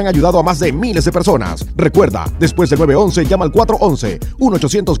expertos que han ayudado a más de miles de personas. Recuerda, después del 911, llama al 411.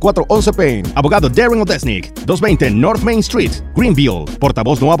 1-800-411-PAIN. Abogado Darren Odesnik, 220 North Main Street, Greenville.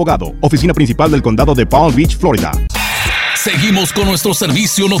 Portavoz no abogado. Oficina principal del condado de Palm Beach, Florida. Seguimos con nuestro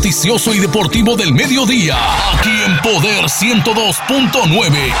servicio noticioso y deportivo del mediodía, aquí en Poder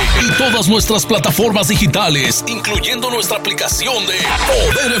 102.9 y todas nuestras plataformas digitales, incluyendo nuestra aplicación de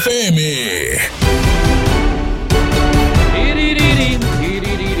Poder FM.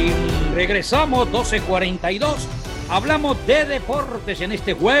 Regresamos 12:42. Hablamos de deportes en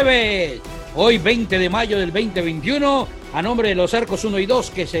este jueves, hoy 20 de mayo del 2021, a nombre de Los Arcos 1 y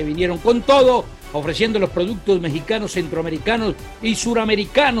 2 que se vinieron con todo, ofreciendo los productos mexicanos, centroamericanos y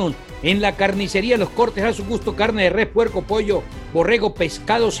suramericanos en la carnicería, los cortes a su gusto, carne de res, puerco, pollo, borrego,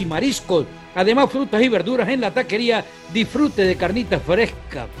 pescados y mariscos. Además, frutas y verduras en la taquería. Disfrute de carnitas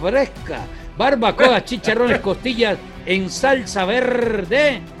fresca, barbacoa, chicharrones, costillas en salsa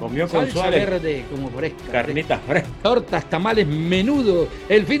verde. Comió con salsa Suárez. Verde, como fresca. Carnitas frescas. Tortas, tamales, menudo,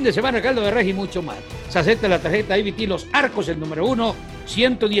 el fin de semana, caldo de res y mucho más. Se acepta la tarjeta EBT Los Arcos, el número 1,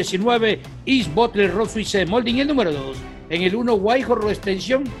 119 East Butler Road, Suiza, Molding, el número 2, en el 1 Whitehorse Road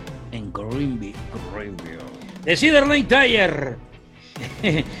Extension, en Greenville. De Cedar Tire.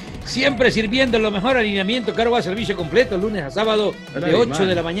 Siempre sirviendo lo mejor alineamiento, cargo a servicio completo, lunes a sábado, de 8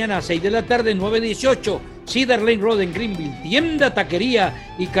 de la mañana a 6 de la tarde, 918, Cedar Lane Road en Greenville. Tienda,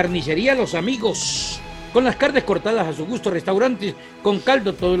 taquería y carnicería Los Amigos. Con las carnes cortadas a su gusto, restaurantes con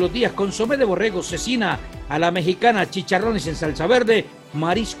caldo todos los días, consomé de borrego, cecina a la mexicana, chicharrones en salsa verde,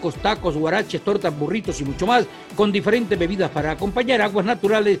 mariscos, tacos, guaraches, tortas, burritos y mucho más, con diferentes bebidas para acompañar, aguas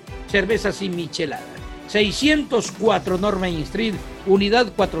naturales, cervezas y micheladas. 604 North Main Street,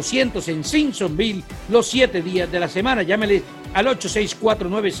 unidad 400 en Simpsonville, los 7 días de la semana. Llámeles al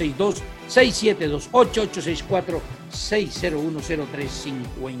 864-962-6728, 864-601-0353.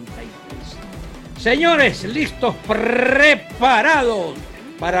 Señores, listos, preparados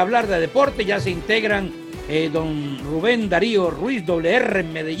para hablar de deporte. Ya se integran don Rubén Darío Ruiz, WR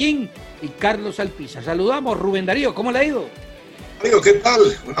en Medellín, y Carlos Alpiza. Saludamos, Rubén Darío, ¿cómo le ha ido? Amigo, ¿qué tal?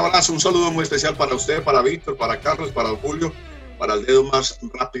 Un abrazo, un saludo muy especial para usted, para Víctor, para Carlos, para Julio, para el dedo más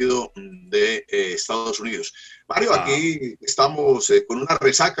rápido de Estados Unidos. Mario, aquí estamos con una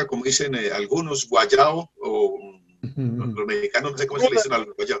resaca, como dicen algunos, guayao, o los mexicanos, no sé cómo se le dicen a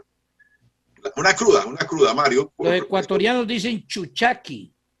los guayao. Una cruda, Mario. Los ecuatorianos dicen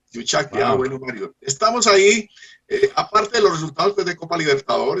chuchaqui. Chuchaqui, bueno, Mario. Estamos ahí, aparte de los resultados pues, de Copa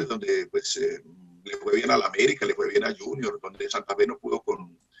Libertadores, donde pues... le fue bien a la América, le fue bien a Junior, donde Santa Fe no pudo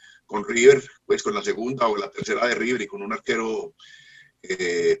con River, pues con la segunda o la tercera de River y con un arquero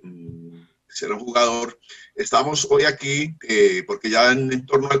será un jugador. Estamos hoy aquí porque ya en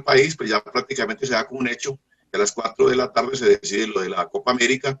torno al país, pues ya prácticamente se da como un hecho que a las 4 de la tarde se decide lo de la Copa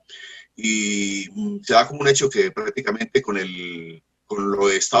América y se da como un hecho que prácticamente con lo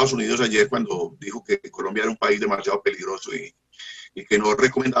de Estados Unidos ayer cuando dijo que Colombia era un país demasiado peligroso y que no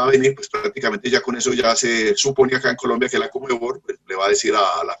recomendaba venir, pues prácticamente ya con eso ya se supone acá en Colombia que la Conmebol pues, le va a decir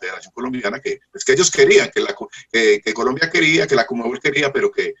a la Federación Colombiana que ellos querían, que Colombia quería, que la Conmebol quería, pero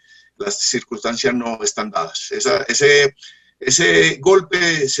que las circunstancias no están dadas. Ese golpe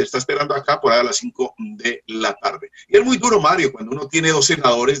se está esperando acá por ahí a las 5 de la tarde. Y es muy duro, Mario, cuando uno tiene 2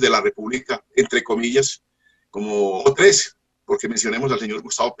 senadores de la República, entre comillas, o 3, porque mencionemos al señor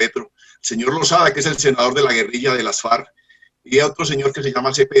Gustavo Petro, el señor Lozada, que es el senador de la guerrilla de las FARC, y otro señor que se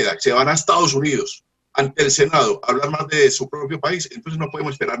llama Cepeda, que se van a Estados Unidos ante el Senado a hablar más de su propio país. Entonces no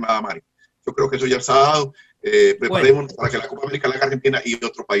podemos esperar nada, Mario. Yo creo que eso ya está dado. Preparémonos para que la Copa América la haga Argentina y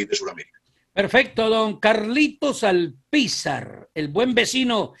otro país de Sudamérica. Perfecto, don Carlitos Alpizar, el buen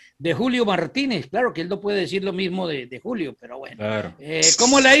vecino de Julio Martínez. Claro que él no puede decir lo mismo de Julio, pero bueno. Claro.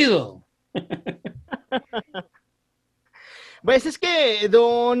 ¿Cómo le ha ido? Pues es que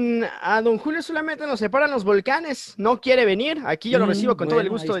a don Julio solamente nos separan los volcanes, no quiere venir, aquí yo lo recibo con todo el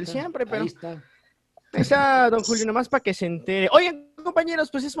gusto del siempre, pero ahí está don Julio, nomás para que se entere. Oigan, compañeros,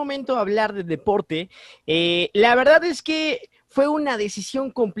 pues es momento de hablar de deporte. La verdad es que fue una decisión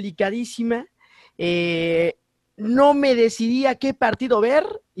complicadísima, no me decidí a qué partido ver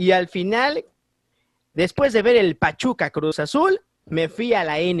y al final, después de ver el Pachuca Cruz Azul, me fui a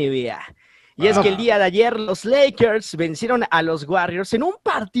la NBA. Y es que el día de ayer los Lakers vencieron a los Warriors en un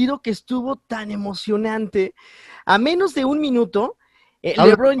partido que estuvo tan emocionante. A menos de un minuto,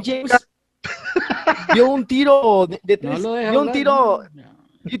 LeBron James dio un tiro de tres, dio un tiro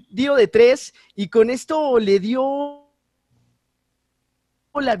de 3 y con esto le dio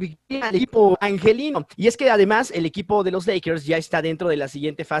la victoria al equipo angelino. Y es que además el equipo de los Lakers ya está dentro de la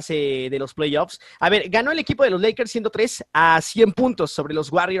siguiente fase de los playoffs. A ver, ganó el equipo de los Lakers 103 a 100 puntos sobre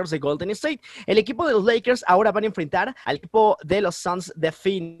los Warriors de Golden State. El equipo de los Lakers ahora van a enfrentar al equipo de los Suns de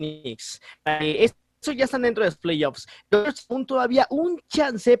Phoenix. Eso ya están dentro de los playoffs. Aún todavía un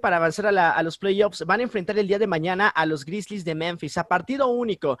chance para avanzar a los playoffs. Van a enfrentar el día de mañana a los Grizzlies de Memphis a partido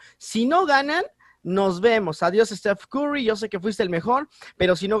único. Si no ganan, nos vemos. Adiós, Steph Curry. Yo sé que fuiste el mejor,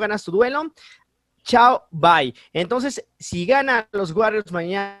 pero si no ganas tu duelo, chao, bye. Entonces, si ganan los Warriors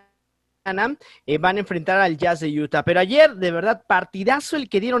mañana, van a enfrentar al Jazz de Utah. Pero ayer, de verdad, partidazo el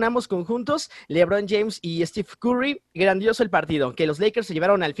que dieron ambos conjuntos, LeBron James y Steph Curry. Grandioso el partido, que los Lakers se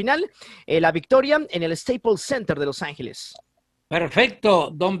llevaron al final la victoria en el Staples Center de Los Ángeles. Perfecto.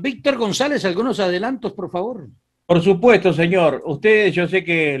 Don Víctor González, algunos adelantos, por favor. Por supuesto, señor. Usted, yo sé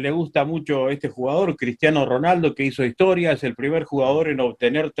que le gusta mucho este jugador, Cristiano Ronaldo, que hizo historia, es el primer jugador en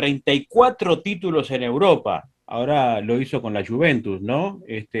obtener 34 títulos en Europa. Ahora lo hizo con la Juventus, ¿no?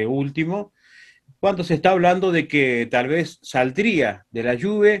 Este último. ¿Cuánto se está hablando de que tal vez saldría de la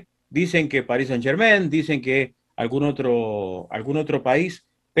Juve? Dicen que Paris Saint-Germain, dicen que algún otro país,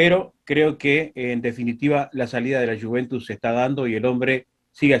 pero creo que en definitiva la salida de la Juventus se está dando y el hombre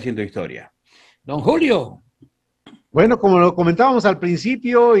sigue haciendo historia. Don Julio. Bueno, como lo comentábamos al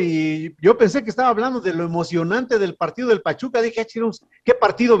principio, y yo pensé que estaba hablando de lo emocionante del partido del Pachuca, dije, ¿qué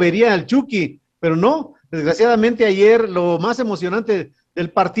partido vería el Chucky? Pero no, desgraciadamente ayer lo más emocionante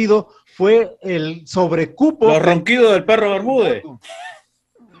del partido fue el sobrecupo. Los ronquidos del perro Bermúdez.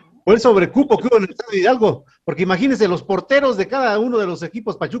 Fue el sobrecupo que hubo en el Estadio Hidalgo, porque imagínense, los porteros de cada uno de los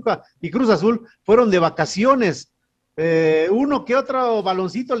equipos, Pachuca y Cruz Azul, fueron de vacaciones. Uno que otro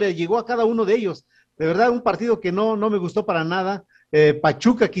baloncito le llegó a cada uno de ellos. De verdad, un partido que no me gustó para nada.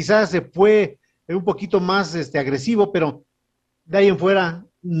 Pachuca quizás se fue un poquito más agresivo, pero de ahí en fuera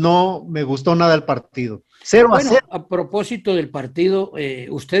no me gustó nada el partido. 0-0. A propósito del partido,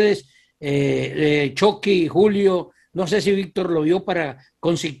 ustedes, Chucky, Julio, no sé si Víctor lo vio para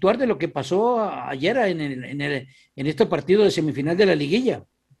conceptuar de lo que pasó ayer en este partido de semifinal de la liguilla.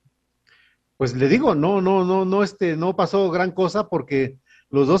 Pues le digo, no pasó gran cosa porque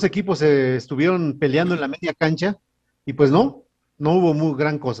los dos equipos estuvieron peleando en la media cancha y pues no hubo muy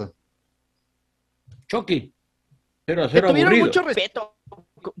gran cosa. Chucky. 0-0 tuvieron mucho respeto.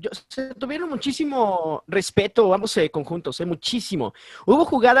 Se tuvieron muchísimo respeto ambos conjuntos, muchísimo. Hubo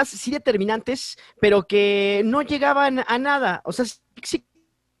jugadas sí determinantes, pero que no llegaban a nada. O sea, sí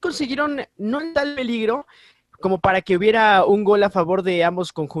consiguieron no tal peligro como para que hubiera un gol a favor de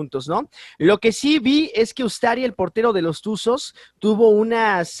ambos conjuntos, ¿no? Lo que sí vi es que Ustari, el portero de los Tuzos, tuvo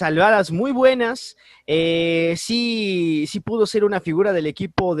unas salvadas muy buenas. Sí pudo ser una figura del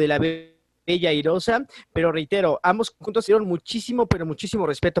equipo de la Bella Airosa, pero reitero, ambos conjuntos dieron muchísimo, pero muchísimo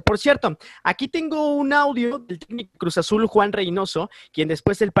respeto. Por cierto, aquí tengo un audio del técnico Cruz Azul, Juan Reynoso, quien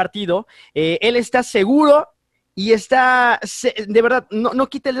después del partido, él está seguro y está, de verdad, no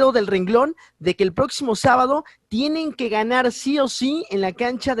quita el dedo del renglón de que el próximo sábado tienen que ganar sí o sí en la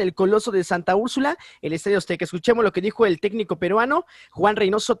cancha del Coloso de Santa Úrsula, el Estadio Azteca. Escuchemos lo que dijo el técnico peruano, Juan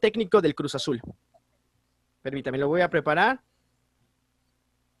Reynoso, técnico del Cruz Azul. Permítame, lo voy a preparar.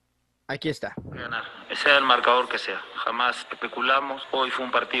 Aquí está. Ganar, sea el marcador que sea. Jamás especulamos. Hoy fue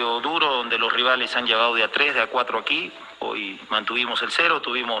un partido duro donde los rivales han llegado de a 3, de a 4 aquí. Hoy mantuvimos el cero,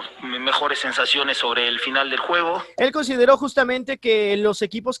 tuvimos mejores sensaciones sobre el final del juego. Él consideró justamente que los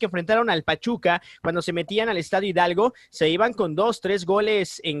equipos que enfrentaron al Pachuca, cuando se metían al Estadio Hidalgo, se iban con 2-3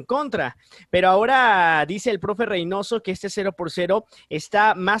 goles en contra. Pero ahora dice el profe Reynoso que este 0-0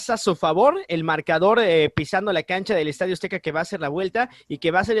 está más a su favor, el marcador pisando la cancha del Estadio Azteca, que va a hacer la vuelta y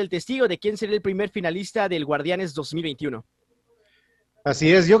que va a ser el testigo de quién será el primer finalista del Guardianes 2021.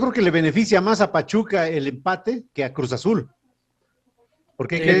 Así es, yo creo que le beneficia más a Pachuca el empate que a Cruz Azul.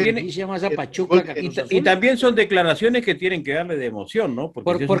 Porque le beneficia más a Pachuca que a Cruz Azul. Y también son declaraciones que tienen que darle de emoción, ¿no?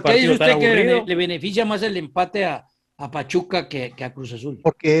 ¿Por qué dice usted que le beneficia más el empate a Pachuca que a Cruz Azul?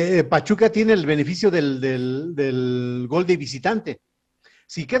 Porque Pachuca tiene el beneficio del gol de visitante.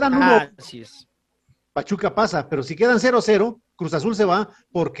 Si quedan así es. Pachuca pasa, pero si quedan 0-0, Cruz Azul se va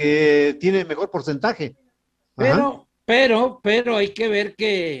porque tiene mejor porcentaje. Pero hay que ver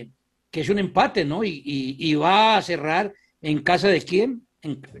que es un empate, ¿no? Y va a cerrar en casa de quién?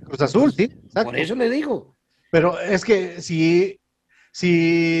 En Cruz Azul, sí. Exacto. Por eso le digo. Pero es que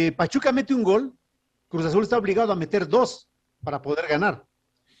si Pachuca mete un gol, Cruz Azul está obligado a meter 2 para poder ganar.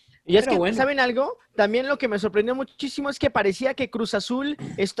 Y es que, ¿saben algo? También lo que me sorprendió muchísimo es que parecía que Cruz Azul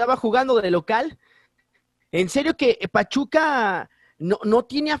estaba jugando de local. En serio que Pachuca no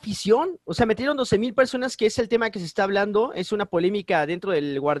tiene afición. O sea, metieron 12,000 personas, que es el tema que se está hablando. Es una polémica dentro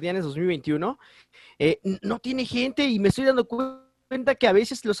del Guardianes 2021. No tiene gente y me estoy dando cuenta que a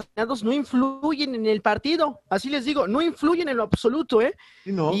veces los aficionados no influyen en el partido. Así les digo, no influyen en lo absoluto, ¿eh?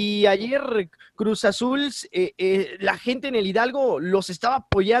 No. Y ayer Cruz Azul, la gente en el Hidalgo los estaba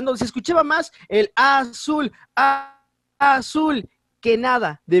apoyando. Se escuchaba más el azul, azul, que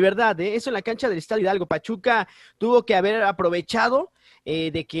nada, de verdad, eso en la cancha del Estadio Hidalgo. Pachuca tuvo que haber aprovechado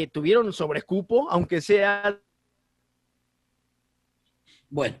de que tuvieron sobrecupo, aunque sea.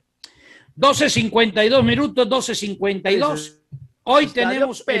 Bueno, 12:52 minutos, 12:52. Hoy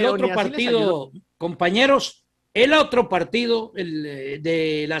tenemos el otro partido, compañeros, el otro partido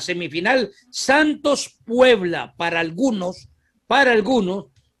de la semifinal, Santos-Puebla. Para algunos,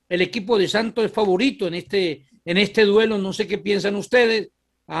 el equipo de Santos es favorito en este duelo. No sé qué piensan ustedes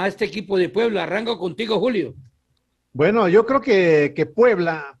a este equipo de Puebla. Arranco contigo, Julio. Bueno, yo creo que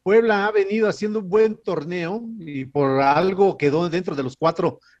Puebla ha venido haciendo un buen torneo y por algo quedó dentro de los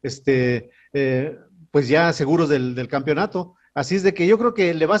 4, pues ya seguros del campeonato. Así es de que yo creo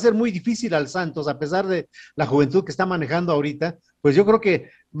que le va a ser muy difícil al Santos, a pesar de la juventud que está manejando ahorita. Pues yo creo que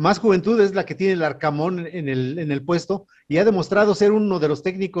más juventud es la que tiene el Arcamón en el puesto y ha demostrado ser uno de los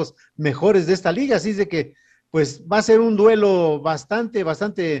técnicos mejores de esta liga. Así es de que pues va a ser un duelo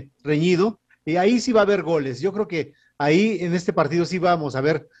bastante reñido y ahí sí va a haber goles. Yo creo que ahí en este partido sí vamos a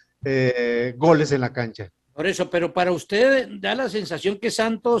ver goles en la cancha. Por eso, pero para usted da la sensación que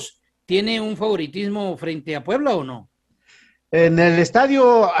Santos tiene un favoritismo frente a Puebla, ¿o no? En el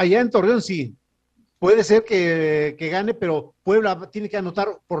estadio allá en Torreón sí, puede ser que gane, pero Puebla tiene que anotar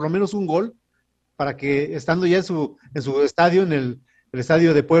por lo menos un gol para que estando ya en su estadio, en el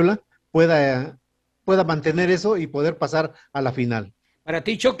estadio de Puebla, pueda mantener eso y poder pasar a la final. Para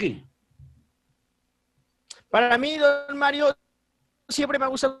ti, Chucky. Para mí, don Mario, siempre me ha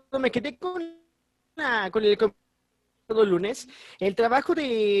gustado, me quedé con el lunes. El trabajo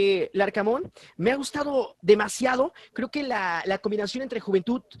de Larcamón me ha gustado demasiado. Creo que la combinación entre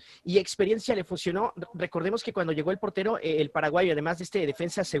juventud y experiencia le funcionó. Recordemos que cuando llegó el portero, el paraguayo, además de este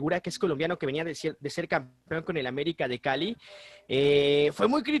defensa segura que es colombiano, que venía de ser campeón con el América de Cali, fue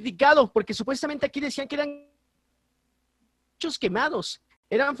muy criticado porque supuestamente aquí decían que eran muchos quemados.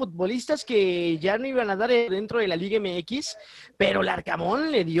 Eran futbolistas que ya no iban a dar dentro de la Liga MX, pero Larcamón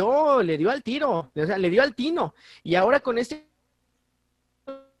le dio al tiro, o sea, le dio al tino. Y ahora con este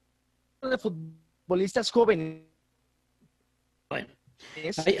de futbolistas jóvenes. Bueno,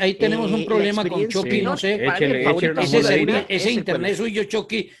 ahí tenemos un problema con Chucky, no sé. Ese internet suyo,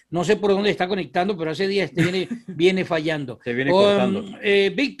 Chucky, no sé por dónde está conectando, pero hace días viene fallando. Se viene cortando.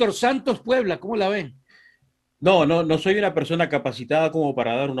 Víctor, Santos Puebla, ¿cómo la ven? No soy una persona capacitada como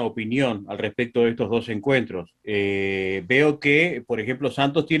para dar una opinión al respecto de estos dos encuentros. Veo que, por ejemplo,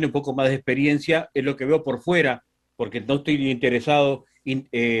 Santos tiene un poco más de experiencia, es lo que veo por fuera, porque no estoy interesado,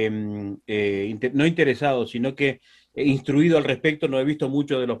 no interesado, sino que instruido al respecto. No he visto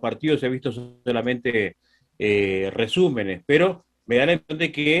mucho de los partidos, he visto solamente resúmenes, pero me da la impresión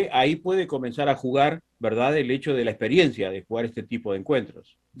de que ahí puede comenzar a jugar, ¿verdad?, el hecho de la experiencia de jugar este tipo de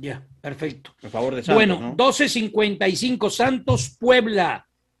encuentros. Ya, perfecto. En favor de Santos, bueno, ¿no? 12:55, Santos-Puebla,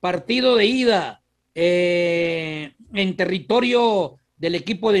 partido de ida en territorio del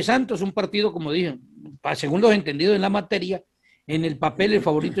equipo de Santos, un partido, como dije, para según los entendidos en la materia, en el papel el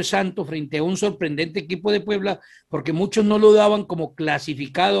favorito es Santos frente a un sorprendente equipo de Puebla, porque muchos no lo daban como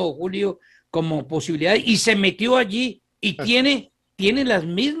clasificado, Julio, como posibilidad, y se metió allí y tiene las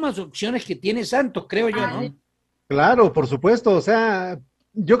mismas opciones que tiene Santos, creo yo, ¿no? Claro, por supuesto. O sea,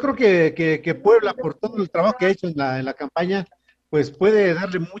 yo creo que Puebla, por todo el trabajo que ha hecho en la campaña, pues puede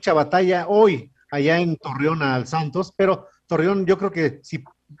darle mucha batalla hoy allá en Torreón al Santos, pero Torreón yo creo que si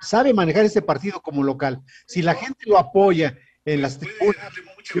sabe manejar ese partido como local, si la gente lo apoya en las tribunas,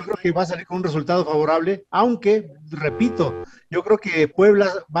 yo creo que va a salir con un resultado favorable, aunque, repito, yo creo que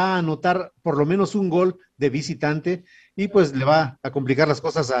Puebla va a anotar por lo menos un gol de visitante y pues le va a complicar las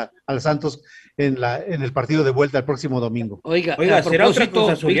cosas al Santos en el partido de vuelta el próximo domingo. Oiga, ¿será otra Cruz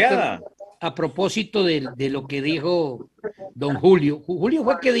Azuleada? Víctor, a propósito de lo que dijo don Julio, Julio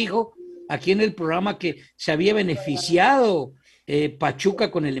fue que dijo aquí en el programa que se había beneficiado Pachuca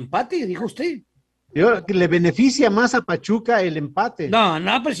con el empate, dijo usted. Le beneficia más a Pachuca el empate. No,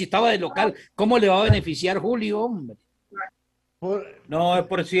 pero si estaba de local, ¿cómo le va a beneficiar Julio, hombre? No, es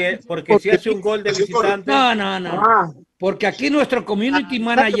porque si hace un gol de visitante. No. Porque aquí nuestro community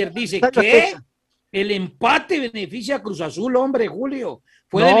manager dice que el empate beneficia a Cruz Azul, hombre, Julio.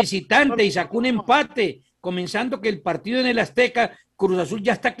 Fue de visitante y sacó un empate, comenzando que el partido en el Azteca, Cruz Azul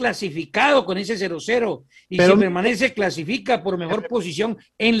ya está clasificado con ese 0-0. Y si permanece, clasifica por mejor posición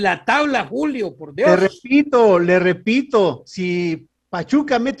en la tabla, Julio, por Dios. Le repito, si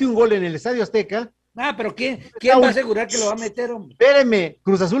Pachuca mete un gol en el Estadio Azteca. Pero ¿quién va a asegurar que lo va a meter, hombre? Espéreme,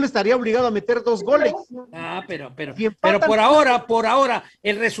 Cruz Azul estaría obligado a meter 2 goles. Pero por ahora,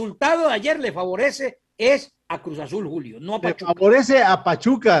 el resultado de ayer le favorece es a Cruz Azul, Julio, no a Pachuca. Le favorece a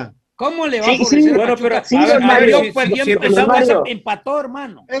Pachuca. ¿Cómo le va a favorecer a Pachuca? Empató,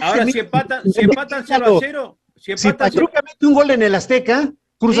 hermano. Ahora, si empatan 0-0. Si Pachuca mete un gol en el Azteca,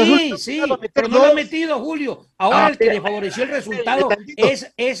 Cruz Azul pero no lo ha metido, Julio. Ahora el que le favoreció el resultado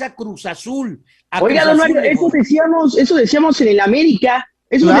es a Cruz Azul. Oiga, don Mario, eso decíamos en el América,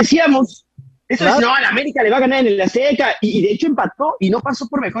 decíamos. No, el América le va a ganar en el Azteca y de hecho empató y no pasó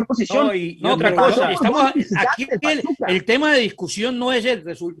por mejor posición. Otra cosa, aquí el tema de discusión no es el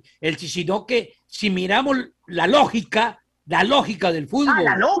resultado, sino que si miramos la lógica del fútbol.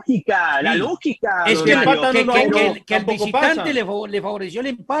 La lógica. Es que el visitante le favoreció el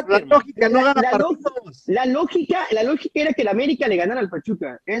empate. La lógica no gana partidos. La lógica era que el América le ganara al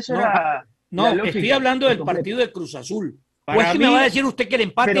Pachuca. Eso era. No, estoy hablando del partido de Cruz Azul. ¿O es que me va a decir usted que el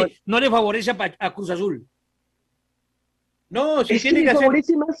empate no le favorece a Cruz Azul? No, si es tiene que que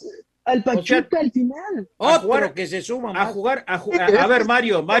favorece más al Pachuca al final. Otro que se suma más. A ver,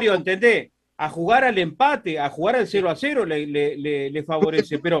 Mario, ¿entendés? A jugar al empate, a jugar al 0-0 le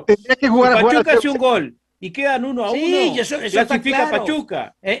favorece, pero Pachuca hace un gol y quedan 1-1, sí, eso clasifica claro.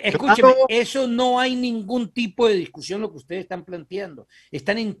 Pachuca. Escúcheme, eso no hay ningún tipo de discusión lo que ustedes están planteando.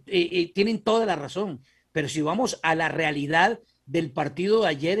 Tienen toda la razón, pero si vamos a la realidad del partido de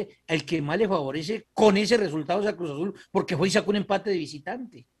ayer, el que más le favorece con ese resultado es a Cruz Azul, porque fue y sacó un empate de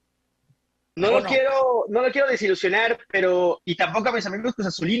visitante. No lo quiero desilusionar, y tampoco a mis amigos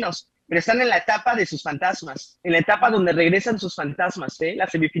cruzazulinos, pero están en la etapa de sus fantasmas, en la etapa donde regresan sus fantasmas, las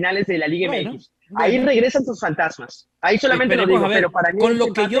semifinales de la Liga MX. Ahí regresan sus fantasmas. Ahí solamente lo digo, pero para mí con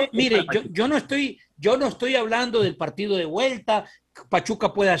lo que yo no estoy hablando del partido de vuelta.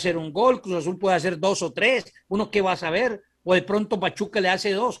 Pachuca puede hacer un gol, Cruz Azul puede hacer 2 o 3, uno que va a saber, o de pronto Pachuca le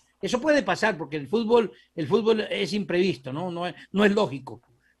hace 2. Eso puede pasar porque el fútbol es imprevisto, no es lógico.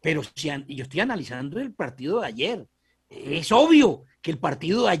 Pero si yo estoy analizando el partido de ayer. Es obvio que el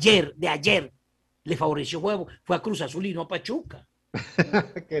partido de ayer le favoreció, fue a Cruz Azul y no a Pachuca.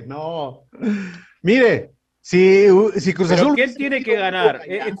 Que no. Mire, si Cruz Azul... ¿Quién tiene que ganar?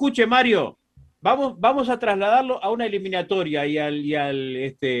 Escuche, Mario, vamos a trasladarlo a una eliminatoria y al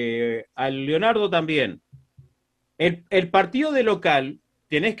Leonardo también. El partido de local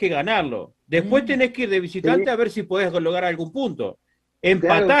tenés que ganarlo. Después tenés que ir de visitante a ver si podés lograr algún punto.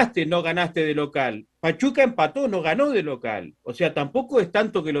 Empataste, no ganaste de local. Pachuca empató, no ganó de local. O sea, tampoco es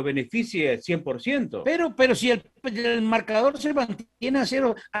tanto que lo beneficie 100%. Pero si el marcador se mantiene a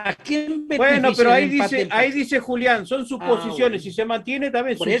 0, ¿a quién beneficia? Bueno, pero ahí dice Julián, son suposiciones. Si se mantiene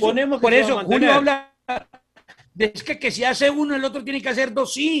también, suponemos que por se eso va a mantener. Julio habla de que si hace uno, el otro tiene que hacer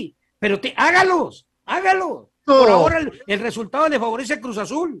 2, sí. Pero hágalos. Por ahora el resultado le favorece a Cruz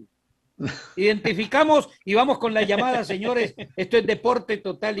Azul. Identificamos y vamos con la llamada, señores. Esto es Deporte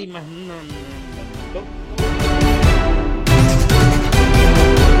Total y Más.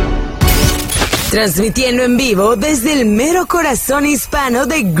 Transmitiendo en vivo desde el mero corazón hispano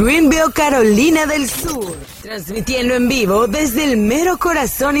de Greenville, Carolina del Sur. Transmitiendo en vivo desde el mero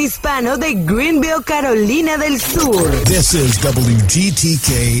corazón hispano de Greenville, Carolina del Sur. This is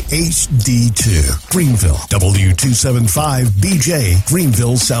WGTK HD2, Greenville, W275BJ,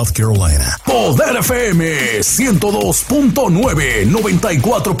 Greenville, South Carolina. Poder FM 102.9,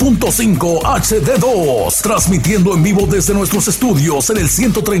 94.5 HD2, transmitiendo en vivo desde nuestros estudios en el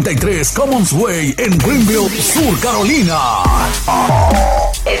 133 Commons Way en Greenville, Sur Carolina.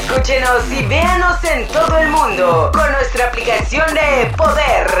 Escúchenos y véanos en todo el mundo con nuestra aplicación de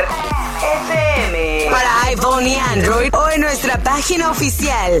Poder FM para iPhone y Android o en nuestra página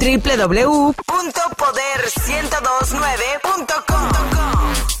oficial www.poder1029.com.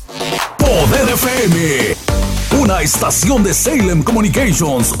 Poder FM, una estación de Salem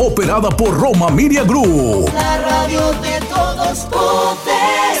Communications operada por Roma Media Group. La radio de todos,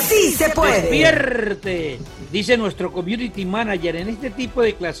 Poder. Sí se puede. Despierte. Dice nuestro community manager, en este tipo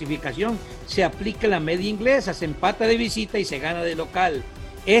de clasificación se aplica la media inglesa, se empata de visita y se gana de local.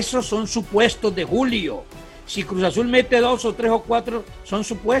 Esos son supuestos de Julio. Si Cruz Azul mete 2 o 3 o 4, son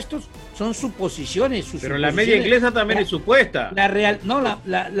supuestos, son suposiciones. Pero la media inglesa también es supuesta. La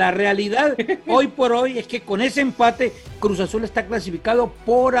realidad hoy por hoy es que con ese empate Cruz Azul está clasificado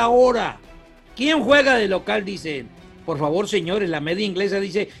por ahora. ¿Quién juega de local? Dicen. Por favor, señores, la media inglesa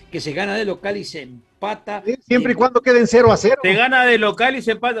dice que se gana de local y se empata. Siempre y cuando queden 0-0. Se gana de local y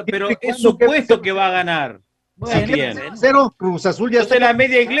se empata, pero es supuesto que va a ganar. Bueno, bien. 0, Cruz Azul ya Entonces, está. la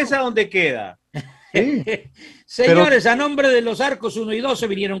media inglesa, ¿dónde queda? Sí. Señores, a nombre de los Arcos 1 y 2 se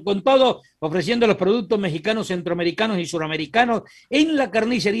vinieron con todo, ofreciendo los productos mexicanos, centroamericanos y suramericanos en la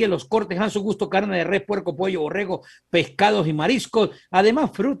carnicería, los cortes a su gusto, carne de res, puerco, pollo, borrego, pescados y mariscos,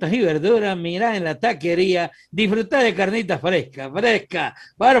 además frutas y verduras. Mirá en la taquería, disfrutá de carnitas fresca,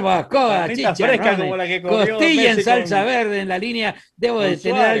 barbacoa, chicharrones, como la que comió costilla en Messi salsa verde en la línea. Debo de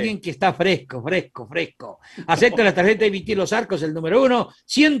tener a alguien que está fresco. Acepta la tarjeta de Viti Los Arcos, el número 1,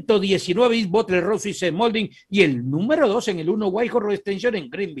 119 East Butler Road Swiss Molding, y el número 2 en el 1 Whitehorse Extension en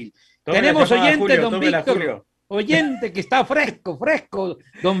Greenville. Tenemos oyente, don Víctor. Oyente que está fresco,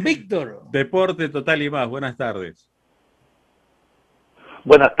 don Víctor. Deporte Total y Más, buenas tardes.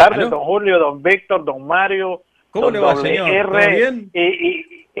 Buenas tardes, ¿Aló? don Julio, don Víctor, don Mario. ¿Cómo don le va, Doble señor? R, ¿Todo bien?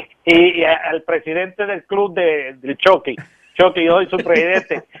 Y al presidente del club del Chucky. Chucky, yo soy su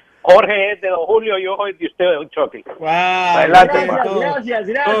presidente. Jorge es de don Julio, yo soy de usted, don Chucky. Wow, Adelante, Gracias.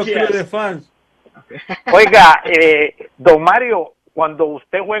 todo club de fans. Oiga, don Mario, cuando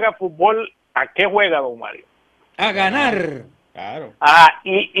usted juega fútbol, ¿a qué juega, don Mario? A ganar. Claro.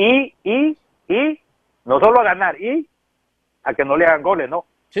 Y no solo a ganar, y a que no le hagan goles, ¿no?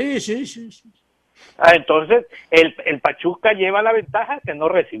 Sí. Entonces, el Pachuca lleva la ventaja que no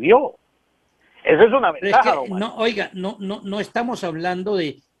recibió. Eso es una ventaja, Es que, don Mario. no, oiga, no estamos hablando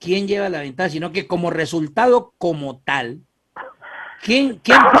de quién lleva la ventaja, sino que como resultado como tal, ¿quién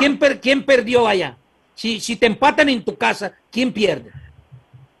perdió allá? Si te empatan en tu casa, ¿quién pierde?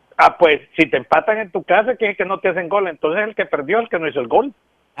 Pues si te empatan en tu casa, que es que no te hacen gol. Entonces el que perdió es el que no hizo el gol.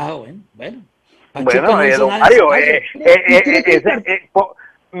 Bueno. Bueno, no hizo don nada Mario, en ese caso.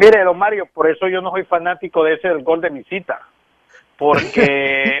 mire, don Mario, por eso yo no soy fanático de ese del gol de visita.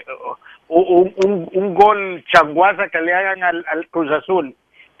 Porque un gol changuaza que le hagan al Cruz Azul,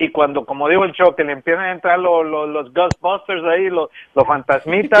 y cuando, como digo el Choque, le empiezan a entrar los Ghostbusters ahí, los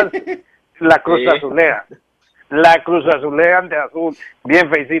fantasmitas, la Cruz Azulea. La Cruz Azulean de azul, bien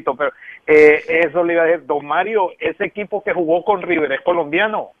feicito, pero eso le iba a decir, don Mario, ese equipo que jugó con River es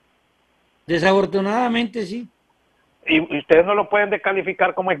colombiano. Desafortunadamente sí. Y ustedes no lo pueden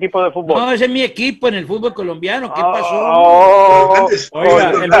descalificar como equipo de fútbol. No, ese es mi equipo en el fútbol colombiano. ¿Qué pasó?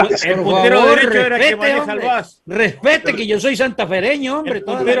 Oiga, el puntero derecho era el que maneja el VAS. Respete que yo soy santafereño, hombre. El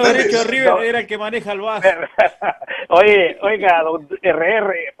puntero derecho de River era el que maneja el VAS. Oiga, don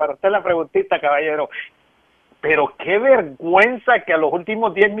RR, para usted la preguntita, caballero. Pero qué vergüenza que a los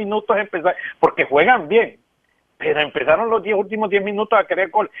últimos 10 minutos empezaron, porque juegan bien, pero empezaron los últimos 10 minutos a querer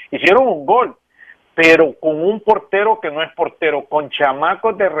gol. Hicieron un gol, pero con un portero que no es portero, con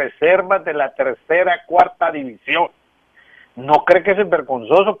chamacos de reservas de la tercera, cuarta división. ¿No cree que eso es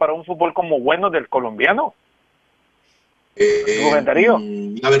vergonzoso para un fútbol como bueno del colombiano? ¿Comentario?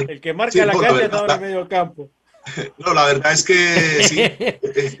 El que marca la cancha está en el medio campo. No, la verdad es que sí.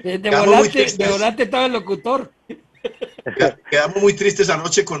 De volante estaba el locutor. Quedamos muy tristes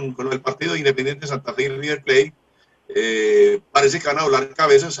anoche con el partido de Independiente Santa Fe y River Plate. Parece que van a volar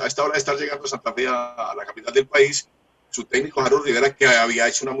cabezas. A esta hora de estar llegando a Santa Fe, a la capital del país, su técnico Harold Rivera, que había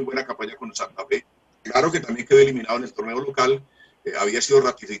hecho una muy buena campaña con Santa Fe, claro que también quedó eliminado en el torneo local, había sido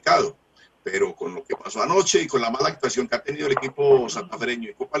ratificado. pero con lo que pasó anoche y con la mala actuación que ha tenido el equipo santafereño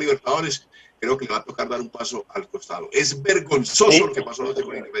en Copa Libertadores, creo que le va a tocar dar un paso al costado. Es vergonzoso lo que pasó anoche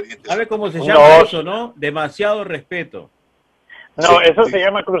con Independiente. ¿Sabe cómo se llama eso, no? Demasiado respeto. No, sí, eso se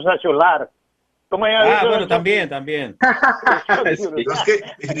llama Cruz Azular. ¿Cómo bueno, también. Pero es que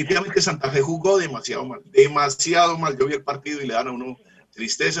definitivamente Santa Fe jugó demasiado mal. Yo vi el partido y le dan a uno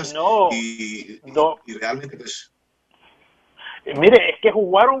tristezas y realmente pues... Mire, es que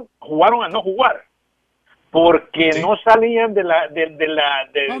jugaron a no jugar, porque no salían de la...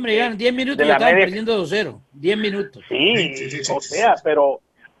 Hombre, ya en 10 minutos ya estaban perdiendo 2-0, 10 minutos. Sí, o sea, pero,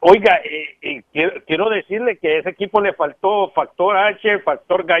 oiga, quiero decirle que a ese equipo le faltó factor H,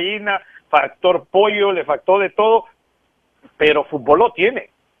 factor gallina, factor pollo, le faltó de todo, pero fútbol lo tiene,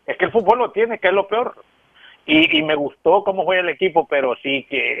 es que el fútbol lo tiene, que es lo peor. Y me gustó cómo juega el equipo, pero sí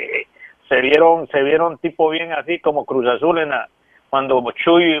que... Se vieron tipo bien así como Cruz Azul cuando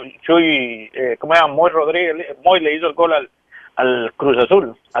Chuy ¿cómo se llama? Moy le hizo el gol al Cruz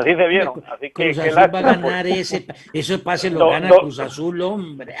Azul, así se vieron. Así Cruz que Azul va a ganar ese pase lo gana Cruz Azul,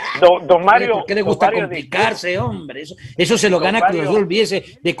 hombre. Don Mario, ¿por qué le gusta complicarse, hombre? Eso se lo gana Cruz Azul,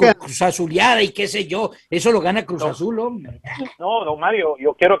 olvídese de Cruz Azuleada y qué sé yo, eso lo gana Cruz Azul, hombre. No, don Mario,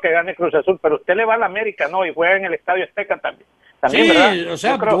 yo quiero que gane Cruz Azul, pero usted le va a la América, ¿no? Y juega en el Estadio Azteca también, sí, ¿verdad? O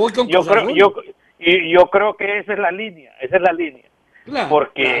sea, yo voy con Cruz Azul. Yo creo que esa es la línea. Claro,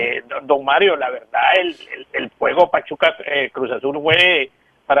 porque, don Mario, la verdad, el juego Pachuca Cruz Azul fue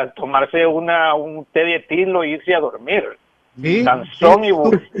para tomarse un té de tilo e irse a dormir. ¿Sí? Canzón y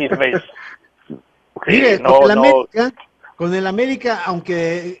Mire, con el América,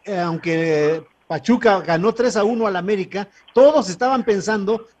 aunque Pachuca ganó 3-1 al América, todos estaban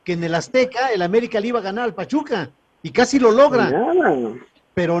pensando que en el Azteca el América le iba a ganar al Pachuca y casi lo logra.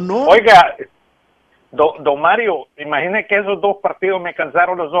 Pero no. Oiga, don Mario, imagine que esos dos partidos me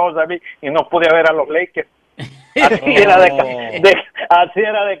cansaron los ojos a mí y no pude ver a los Lakers. Así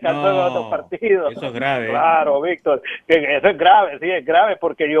era de cansado los dos partidos. Eso es grave. Claro, Víctor, eso es grave, sí, es grave,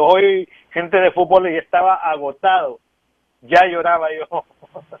 porque yo hoy, gente de fútbol, y estaba agotado. Ya lloraba yo.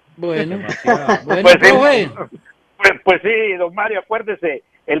 Bueno, pues sí, don Mario, acuérdese,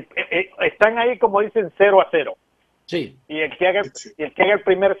 están ahí como dicen 0-0. Sí. Y el que haga el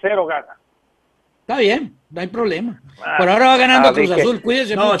primer 0 gana. Está bien, no hay problema. Por ahora va ganando Cruz Azul,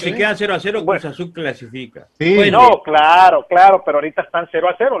 cuídese mucho. No, si quedan 0-0, Cruz Azul clasifica. Sí. Bueno, no, claro, pero ahorita están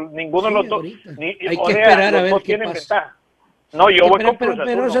 0-0. Ninguno de los dos. Hay que esperar a ver qué pasa. Ventaja. No, yo voy con Cruz Azul.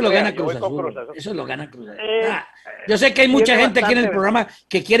 Pero eso lo gana Cruz Azul. Eso lo gana Cruz Azul. Yo sé que hay mucha gente aquí en el programa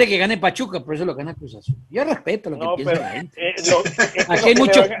que quiere que gane Pachuca, pero eso lo gana Cruz Azul. Yo respeto lo que piensa la gente. Aquí hay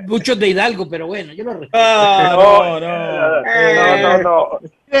muchos de Hidalgo, pero bueno, yo lo respeto. No.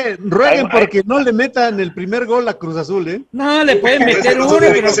 Rueguen porque no le metan el primer gol a Cruz Azul, ¿eh? No, le pueden meter uno,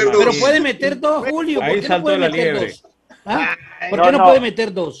 pero puede meter dos, Julio. ¿Por qué no puede meter dos? ¿Por qué no puede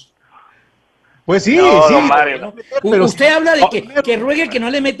meter dos? Pues sí, pero usted habla de que ruegue que no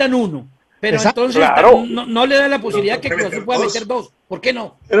le metan uno, pero entonces no le da la posibilidad que Cruz Azul pueda meter dos. ¿Por qué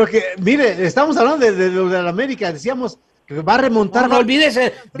no? Pero que, mire, estamos hablando de lo de la América, decíamos que va a remontar. No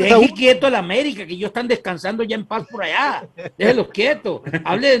olvídese, deje quieto a la América, que ellos están descansando ya en paz por allá. Déjelos quietos,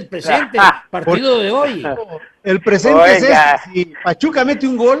 hable del presente, partido de hoy. El presente es si Pachuca mete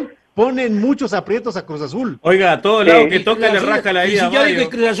un gol, ponen muchos aprietos a Cruz Azul. Oiga, a todos lados que toca le rasca la ida. Y si yo digo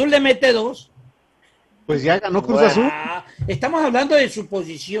que Cruz Azul le mete dos. Pues ya ganó Cruz Azul. Estamos hablando de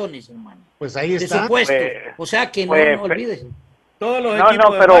suposiciones, hermano. Pues ahí está. De supuestos. O sea que no olvides. Todos los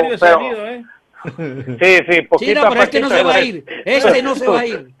equipos de Mario se han ido, ¿eh? Sí, poquito pero este no se va a ir. Este no se va a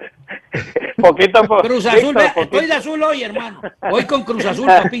ir. Poquito a poquito. Cruz Azul, estoy de azul hoy, hermano. Hoy con Cruz Azul,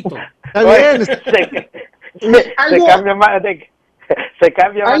 papito. Está bien. Se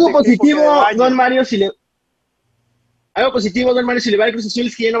cambia más. Algo positivo, don Mario, si le va a Cruz Azul,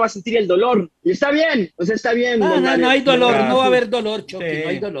 es que ya no va a sentir el dolor. Y está bien, está bien. No hay dolor, no va a haber dolor, Choque, no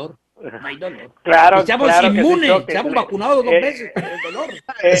hay dolor. No hay dolor. Claro, estamos inmunes, estamos vacunados 2 veces con el dolor.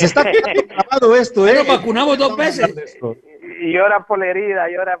 Se está quedando grabado esto, Nos vacunamos 2 veces. Y llora por la herida,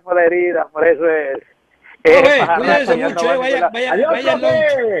 por eso es. Cuídense mucho, vaya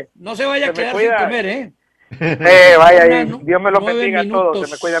lunch. No se vaya a quedar sin comer, vaya, Dios me lo bendiga a todos,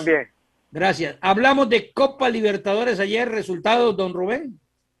 se me cuidan bien. Gracias. Hablamos de Copa Libertadores ayer, resultados, don Rubén.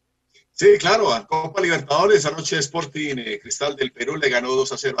 Sí, claro, a Copa Libertadores, anoche Sporting Cristal del Perú le ganó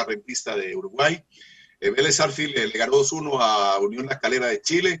 2-0 a Rentistas de Uruguay. Vélez Sarsfield le ganó 2-1 a Unión La Calera de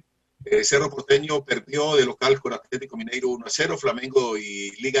Chile. Cerro Porteño perdió de local con Atlético Mineiro 1-0. Flamengo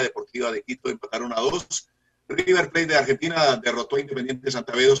y Liga Deportiva de Quito empataron a 2. River Plate de Argentina derrotó a Independiente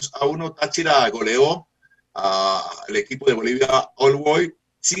Santa Fe 2-1. Táchira goleó al equipo de Bolivia All Boy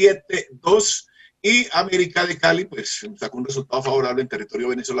 7-2. Y América de Cali, pues sacó un resultado favorable en territorio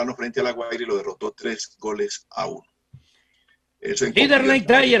venezolano frente a La Guaira y lo derrotó 3-1. Líder Night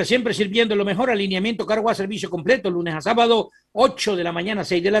Trailer, siempre sirviendo lo mejor. Alineamiento, cargo a servicio completo, lunes a sábado, 8 de la mañana,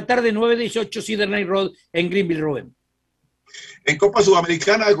 6 de la tarde, 9-18, Cedar Night Road en Greenville, Rubén. En Copa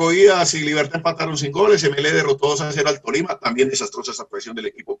Sudamericana, Goiás y Libertad empataron sin goles. MLE derrotó 2-0 al Tolima. También desastrosa esa presión del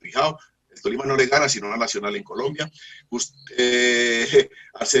equipo Pijao. El Tolima no le gana, sino a Nacional en Colombia.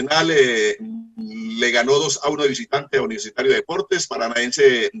 Arsenal le ganó 2-1 de visitante a Universitario de Deportes.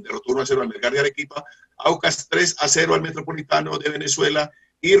 Paranaense derrotó 1-0 al Melgar de Arequipa. Aucas 3-0 al Metropolitano de Venezuela.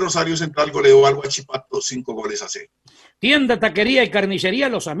 Y Rosario Central goleó al Huachipato 5-0. Tienda, taquería y carnicería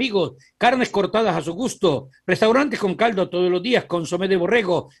Los Amigos, carnes cortadas a su gusto, restaurantes con caldo todos los días, consomé de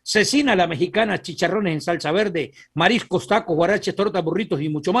borrego, cecina la mexicana, chicharrones en salsa verde, mariscos, tacos, guaraches, tortas, burritos y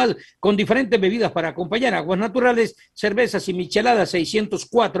mucho más, con diferentes bebidas para acompañar, aguas naturales, cervezas y micheladas.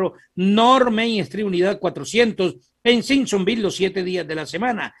 604 North Main Street, unidad 400, en Simpsonville los 7 días de la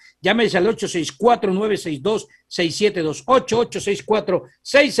semana. Llámese al 864-962-6728,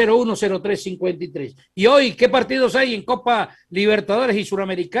 864-601-0353. Y hoy, ¿qué partidos hay en Copa Libertadores y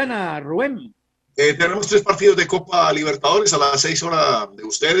Suramericana, Rubén? Tenemos 3 partidos de Copa Libertadores a las 6 horas de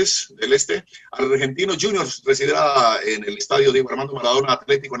ustedes, del este. Argentino Juniors recibirá en el estadio Diego Armando Maradona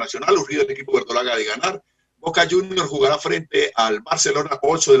Atlético Nacional, urgido el equipo verdolaga de ganar. Boca Juniors jugará frente al Barcelona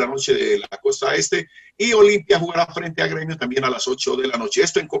 8 de la noche de la costa este, y Olimpia jugará frente a Gremio también a las 8 de la noche.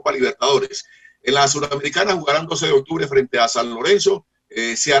 Esto en Copa Libertadores. En la Suramericana jugarán 12 de octubre frente a San Lorenzo,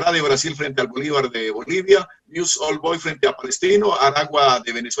 Ceará de Brasil frente al Bolívar de Bolivia, News Old Boy frente a Palestino, Aragua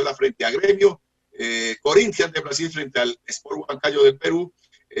de Venezuela frente a Gremio, Corinthians de Brasil frente al Sport Huancayo del Perú,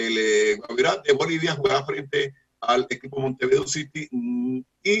 el Guavirá de Bolivia jugará frente al equipo Montevideo City,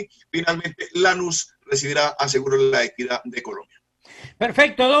 y finalmente Lanús recibirá a Seguro La Equidad de Colombia.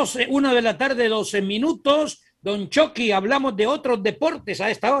 Perfecto, 1 de la tarde, 12 minutos. Don Chucky, hablamos de otros deportes a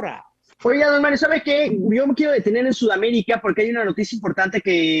esta hora. Oiga, don Mario, ¿sabe qué? Yo me quiero detener en Sudamérica porque hay una noticia importante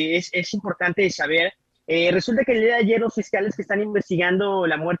que es importante saber. Resulta que el día de ayer los fiscales que están investigando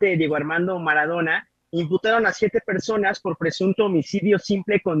la muerte de Diego Armando Maradona imputaron a 7 personas por presunto homicidio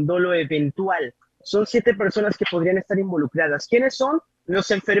simple con dolo eventual. Son 7 personas que podrían estar involucradas. ¿Quiénes son?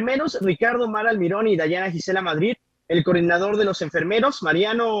 Los enfermeros Ricardo Mar Almirón y Dayana Gisela Madrid, el coordinador de los enfermeros,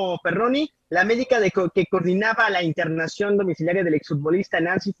 Mariano Perroni, la médica que coordinaba la internación domiciliaria del exfutbolista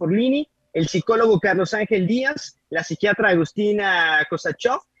Nancy Forlini, el psicólogo Carlos Ángel Díaz, la psiquiatra Agustina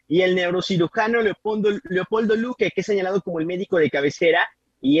Kosachov y el neurocirujano Leopoldo Luque, que es señalado como el médico de cabecera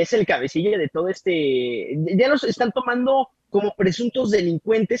y es el cabecilla de todo ya los están tomando como presuntos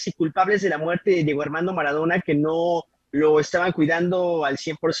delincuentes y culpables de la muerte de Diego Armando Maradona, que no lo estaban cuidando al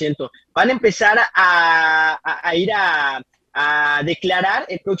 100%. Van a empezar a ir a declarar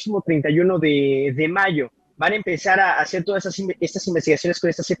el próximo 31 de mayo. Van a empezar a hacer todas estas investigaciones con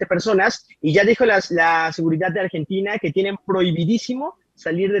estas 7 personas, y ya dijo la seguridad de Argentina que tienen prohibidísimo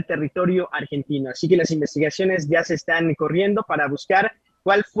salir de territorio argentino. Así que las investigaciones ya se están corriendo para buscar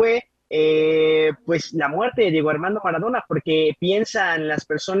cuál fue pues la muerte de Diego Armando Maradona, porque piensan las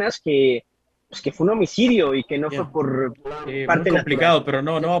personas que fue un homicidio y que no fue por parte muy complicado, natural.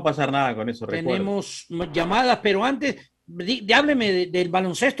 pero no va a pasar nada con eso. Tenemos llamadas, pero antes, hábleme del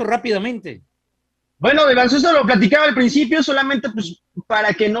baloncesto rápidamente. Bueno, de baloncesto lo platicaba al principio, solamente pues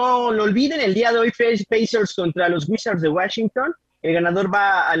para que no lo olviden, el día de hoy Pacers contra los Wizards de Washington, el ganador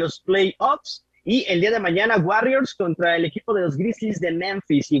va a los playoffs, y el día de mañana Warriors contra el equipo de los Grizzlies de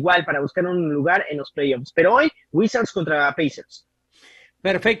Memphis, igual para buscar un lugar en los playoffs, pero hoy Wizards contra Pacers.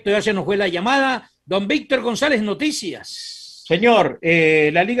 Perfecto, ya se nos fue la llamada. Don Víctor González, noticias. Señor,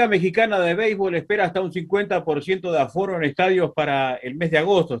 la Liga Mexicana de Béisbol espera hasta un 50% de aforo en estadios para el mes de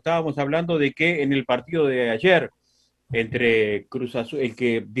agosto. Estábamos hablando de que en el partido de ayer entre Cruz Azul, el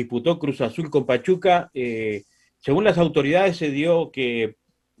que disputó Cruz Azul con Pachuca, según las autoridades se dio que,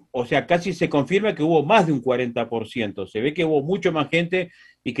 o sea, casi se confirma que hubo más de un 40%. Se ve que hubo mucho más gente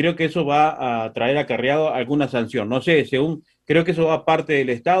y creo que eso va a traer acarreado alguna sanción. No sé, creo que eso va parte del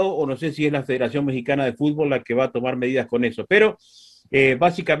Estado, o no sé si es la Federación Mexicana de Fútbol la que va a tomar medidas con eso. Pero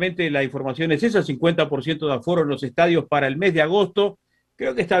básicamente la información es esa, 50% de aforo en los estadios para el mes de agosto.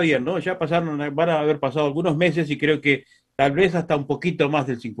 Creo que está bien, ¿no? Ya van a haber pasado algunos meses y creo que tal vez hasta un poquito más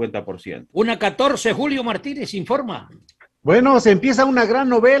del 50%. 1:14, Julio Martínez informa. Bueno, se empieza una gran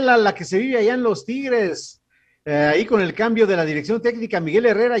novela, la que se vive allá en Los Tigres. Ahí con el cambio de la dirección técnica, Miguel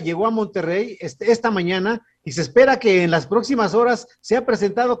Herrera llegó a Monterrey esta mañana y se espera que en las próximas horas sea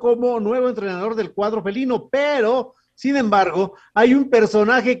presentado como nuevo entrenador del cuadro felino, pero, sin embargo, hay un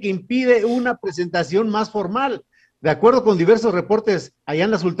personaje que impide una presentación más formal. de acuerdo con diversos reportes allá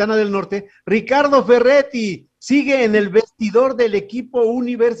en la Sultana del Norte, Ricardo Ferretti sigue en el vestidor del equipo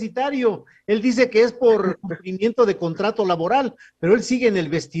universitario. Él dice que es por cumplimiento de contrato laboral, pero él sigue en el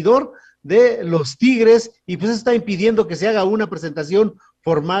vestidor de los Tigres y pues está impidiendo que se haga una presentación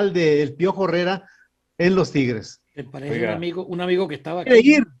formal del Piojo Herrera en los Tigres. Se parece un amigo que estaba ¿Quiere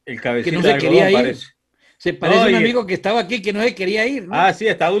aquí, ir? El cabecita que no se de quería algodón ir. parece. Se parece No, un amigo que estaba aquí que no se quería ir, ¿no? Ah, sí,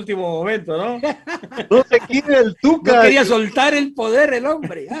 hasta último momento, ¿no? No se quiere el Tuca. No quería soltar el poder el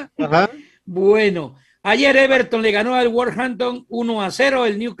hombre. Ajá. Bueno, ayer Everton le ganó al Wolverhampton 1-0,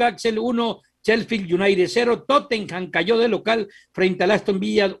 el Newcastle 1, Sheffield United 0, Tottenham cayó de local frente al Aston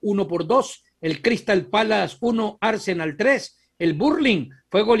Villa 1-2, el Crystal Palace 1, Arsenal 3, el Burnley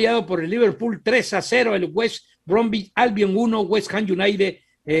fue goleado por el Liverpool 3-0, el West Bromwich Albion 1, West Ham United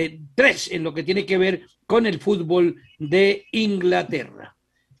 3 en lo que tiene que ver con el fútbol de Inglaterra.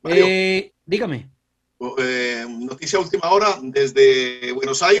 Dígame. Noticia última hora, desde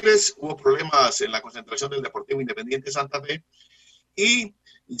Buenos Aires hubo problemas en la concentración del Deportivo Independiente Santa Fe y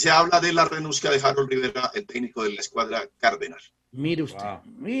ya habla de la renuncia de Harold Rivera, el técnico de la escuadra Cardenal. Mire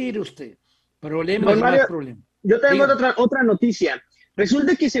usted, problemas más problemas. Yo tengo otra noticia.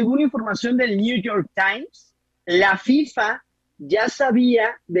 Resulta que según información del New York Times, la FIFA ya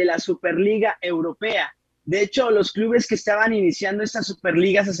sabía de la Superliga Europea. De hecho, los clubes que estaban iniciando esta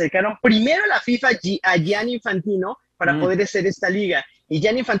Superliga se acercaron primero a la FIFA, a Gianni Infantino, para poder hacer esta liga. Y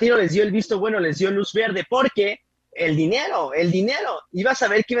Gianni Infantino les dio el visto bueno, les dio luz verde, porque el dinero, iba a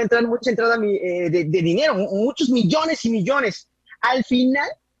saber que iba a entrar mucha entrada de dinero, muchos millones y millones. Al final,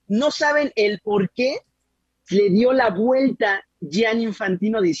 no saben el por qué le dio la vuelta Gianni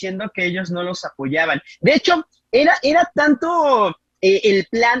Infantino diciendo que ellos no los apoyaban. De hecho, era tanto el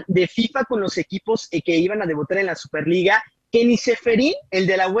plan de FIFA con los equipos que iban a debutar en la Superliga, que ni Ceferín, el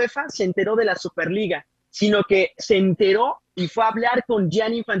de la UEFA, se enteró de la Superliga, sino que se enteró y fue a hablar con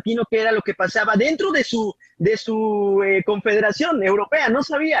Gianni Infantino qué era lo que pasaba dentro de su confederación europea, no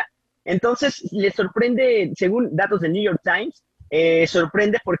sabía. Entonces le sorprende, según datos del New York Times,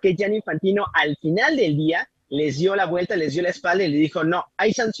 sorprende porque Gianni Infantino al final del día les dio la vuelta, les dio la espalda y le dijo, no,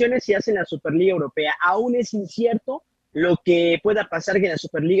 hay sanciones si hacen la Superliga Europea, aún es incierto lo que pueda pasar en la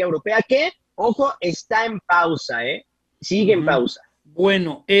Superliga Europea, que, ojo, está en pausa, sigue en pausa.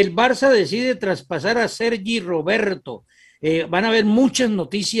 Bueno, el Barça decide traspasar a Sergi Roberto. Van a haber muchas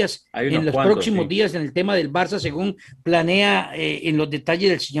noticias en los próximos días en el tema del Barça, según planea en los detalles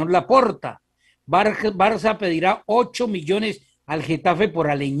del señor Laporta. Barça pedirá 8 millones al Getafe por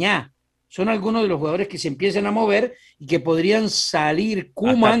Aleñá. Son algunos de los jugadores que se empiezan a mover y que podrían salir.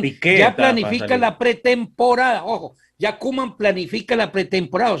 Koeman ya planifica la pretemporada. Ojo, ya Koeman planifica la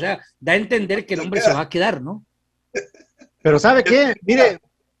pretemporada. O sea, da a entender que el hombre se va a quedar, ¿no? Pero ¿sabe qué? Mire,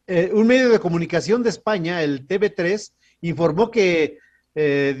 un medio de comunicación de España, el TV3, informó que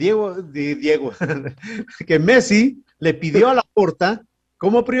que Messi le pidió a Laporta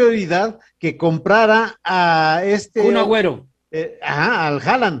como prioridad que comprara a Kun Agüero. Al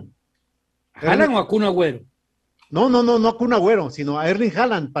Haaland. ¿Haaland o a Kun Agüero? No a Kun Agüero, sino a Erling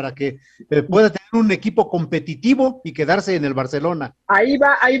Haaland para que pueda tener un equipo competitivo y quedarse en el Barcelona. Ahí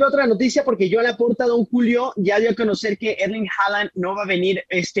va otra noticia porque yo a Laporta, don Julio, ya dio a conocer que Erling Haaland no va a venir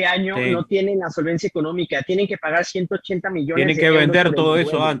este año, no tienen la solvencia económica, tienen que pagar 180 millones. Tienen que vender todo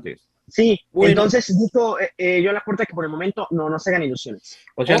eso antes. Sí, bueno. Entonces dijo yo a Laporta que por el momento no se hagan ilusiones.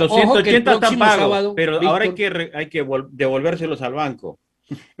 O sea, los 180 están pagos, pero Víctor, ahora hay que devolvérselos al banco.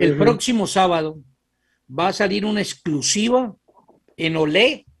 El próximo sábado va a salir una exclusiva en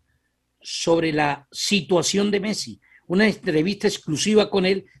Olé sobre la situación de Messi. Una entrevista exclusiva con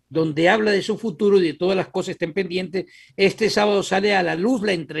él donde habla de su futuro y de todas las cosas que estén pendientes. Este sábado sale a la luz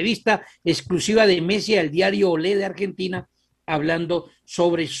la entrevista exclusiva de Messi al diario Olé de Argentina hablando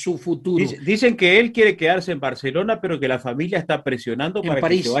sobre su futuro. Dicen que él quiere quedarse en Barcelona, pero que la familia está presionando para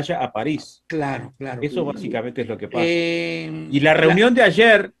que se vaya a París. Claro. Eso básicamente es lo que pasa. Y la reunión de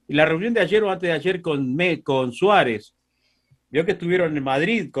ayer o antes de ayer con Suárez, vio que estuvieron en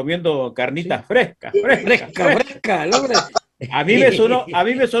Madrid comiendo carnitas frescas. A mí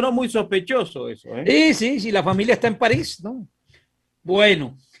me sonó muy sospechoso eso. Sí, la familia está en París, ¿no?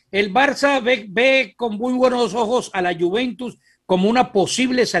 Bueno, el Barça ve con muy buenos ojos a la Juventus como una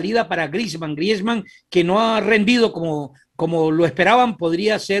posible salida para Griezmann. Griezmann, que no ha rendido como lo esperaban,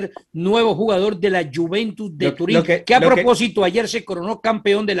 podría ser nuevo jugador de la Juventus de Turín, que a propósito ayer se coronó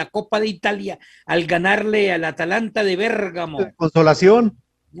campeón de la Copa de Italia al ganarle al Atalanta de Bérgamo. Consolación.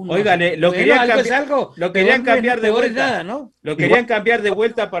 Oigan, lo querían cambiar de vuelta, nada, ¿no? Lo querían cambiar de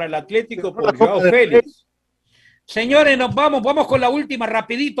vuelta para el Atlético por Joao Félix. Señores, vamos con la última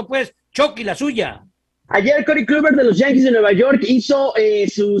rapidito, pues. Chucky, la suya. Ayer Corey Kluber de los Yankees de Nueva York hizo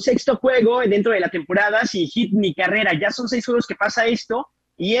su sexto juego dentro de la temporada sin hit ni carrera. Ya son 6 juegos que pasa esto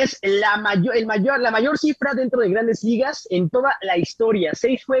y es la mayor cifra dentro de Grandes Ligas en toda la historia.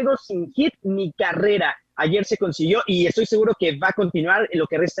 6 juegos sin hit ni carrera. Ayer se consiguió y estoy seguro que va a continuar en lo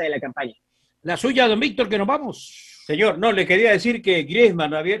que resta de la campaña. La suya, don Víctor, que nos vamos. Señor, no, le quería decir que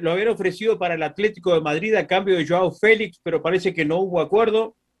Griezmann lo habían ofrecido para el Atlético de Madrid a cambio de Joao Félix, pero parece que no hubo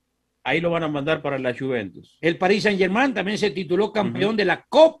acuerdo. Ahí lo van a mandar para la Juventus. El Paris Saint-Germain también se tituló campeón de la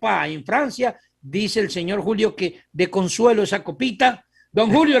Copa en Francia. Dice el señor Julio que de consuelo esa copita.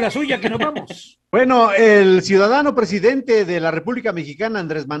 Don Julio, la suya, que nos vamos. Bueno, el ciudadano presidente de la República Mexicana,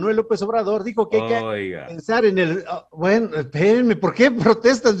 Andrés Manuel López Obrador, dijo que hay que pensar en el... Bueno, espérenme, ¿por qué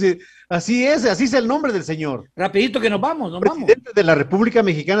protestan? Así es el nombre del señor. Rapidito que nos vamos, presidente de la República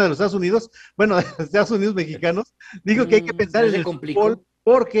Mexicana de los Estados Unidos, bueno, de los Estados Unidos mexicanos, dijo que hay que pensar en el fútbol,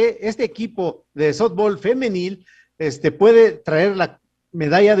 porque este equipo de softball femenil puede traer la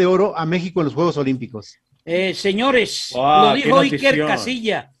medalla de oro a México en los Juegos Olímpicos. Señores, lo dijo Iker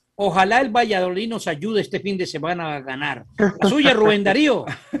Casilla. Ojalá el Valladolid nos ayude este fin de semana a ganar. La suya, Rubén Darío.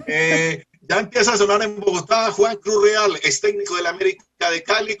 Ya empieza a sonar en Bogotá Juan Cruz Real, ex técnico del América de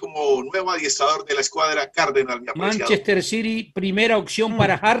Cali, como nuevo adiestrador de la escuadra Cardenal. Manchester City, primera opción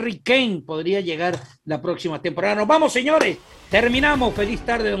para Harry Kane, podría llegar la próxima temporada. Nos vamos, señores. Terminamos. Feliz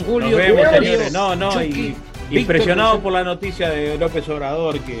tarde, don Julio. Nos vemos, señores. Chucky, impresionado por la noticia de López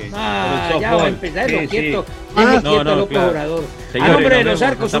Obrador. Ya va a empezar. Quieto López Obrador. Señores, a nombre de los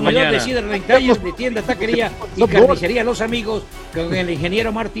Arcos, unidad de Cider Rentales, de tienda, taquería y carnicería Los Amigos, con el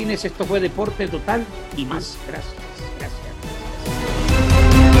ingeniero Martínez, esto fue Deporte Total y Más. Gracias.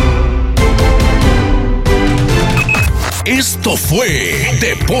 Esto fue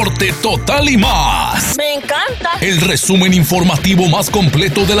Deporte Total y Más. Me encanta. El resumen informativo más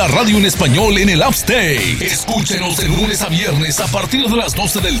completo de la radio en español en el Upstate. Escúchenos de lunes a viernes a partir de las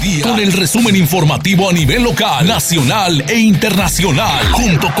 12 del día con el resumen informativo a nivel local, nacional e internacional,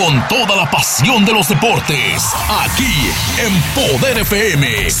 junto con toda la pasión de los deportes. Aquí en Poder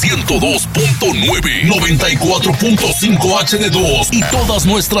FM 102.9, 94.5 HD2 y todas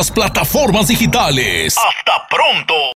nuestras plataformas digitales. Hasta pronto.